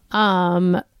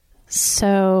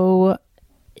 So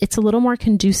it's a little more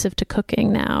conducive to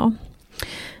cooking now.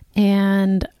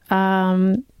 And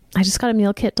I just got a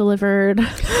meal kit delivered.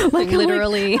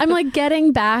 Literally. I'm like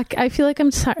getting back. I feel like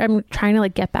I'm trying to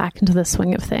like get back into the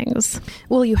swing of things.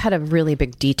 Well, you had a really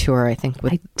big detour, I think,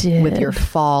 with your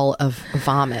fall of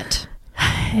vomit.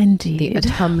 Indeed. The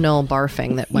autumnal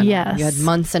barfing that went yes. on. You had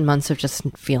months and months of just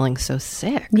feeling so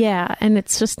sick. Yeah. And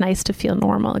it's just nice to feel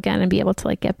normal again and be able to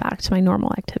like get back to my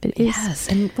normal activities. Yes.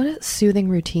 And what a soothing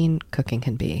routine cooking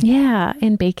can be. Yeah.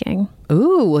 And baking.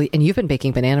 Ooh. And you've been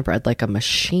baking banana bread like a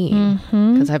machine.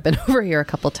 Because I've been over here a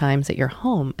couple times at your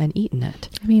home and eaten it.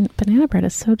 I mean, banana bread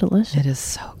is so delicious. It is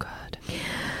so good.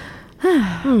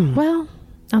 Well,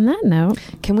 on that note,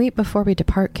 before we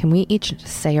depart, can we each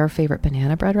say our favorite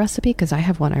banana bread recipe? Because I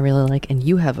have one I really like, and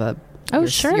you have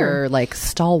you're like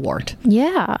stalwart.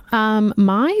 Yeah.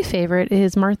 My favorite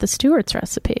is Martha Stewart's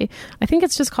recipe. I think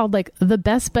it's just called like the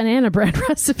best banana bread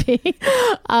recipe. She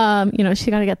got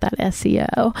to get that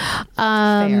SEO.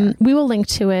 We will link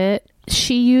to it.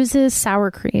 She uses sour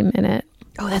cream in it.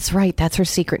 Oh, that's right. That's her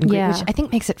secret ingredient, which I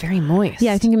think makes it very moist.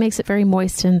 Yeah, I think it makes it very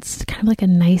moist, and it's kind of like a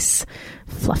nice,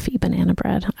 fluffy banana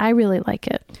bread. I really like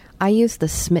it. I use the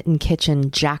Smitten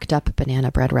Kitchen jacked up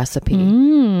banana bread recipe.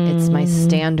 It's my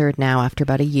standard now after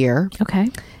about a year. Okay.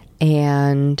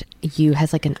 And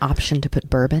has like an option to put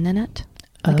bourbon in it.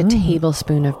 Like a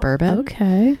tablespoon of bourbon.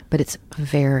 Okay. But it's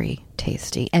very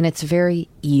tasty. And it's very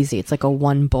easy. It's like a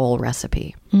 1 bowl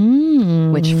recipe.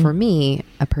 Which for me,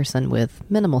 a person with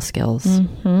minimal skills,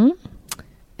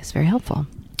 is very helpful.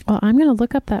 Well, I'm going to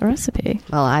look up that recipe.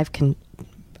 Well, I can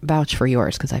vouch for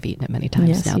yours because I've eaten it many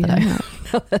times now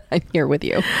that I'm here with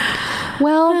you.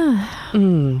 Well,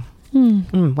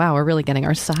 wow, we're really getting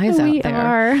our size out there. We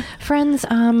are. Friends,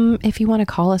 if you want to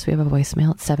call us, we have a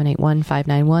voicemail at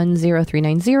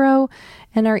 781-591-0390.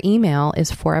 And our email is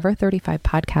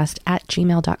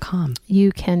forever35podcast@gmail.com.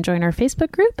 You can join our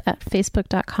Facebook group at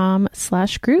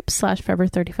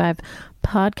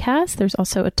facebook.com/group/forever35podcast. There's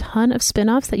also a ton of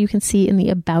spin-offs that you can see in the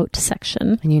About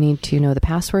section. And you need to know the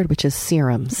password, which is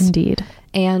serums. Indeed.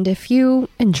 And if you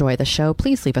enjoy the show,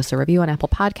 please leave us a review on Apple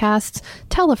Podcasts,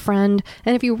 tell a friend,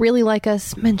 and if you really like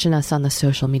us, mention us on the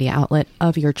social media outlet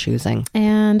of your choosing.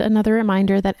 And another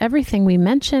reminder that everything we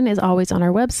mention is always on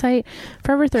our website,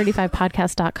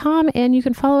 forever35podcast.com, and you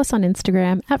can follow us on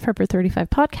Instagram at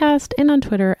forever35podcast and on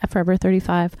Twitter at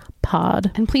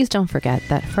forever35pod. And please don't forget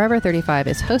that Forever 35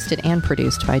 is hosted and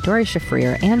produced by Dory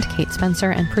Shafrir and Kate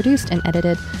Spencer, and produced and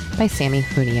edited by Sammy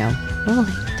Junio. We'll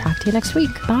talk to you next week.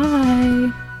 Bye.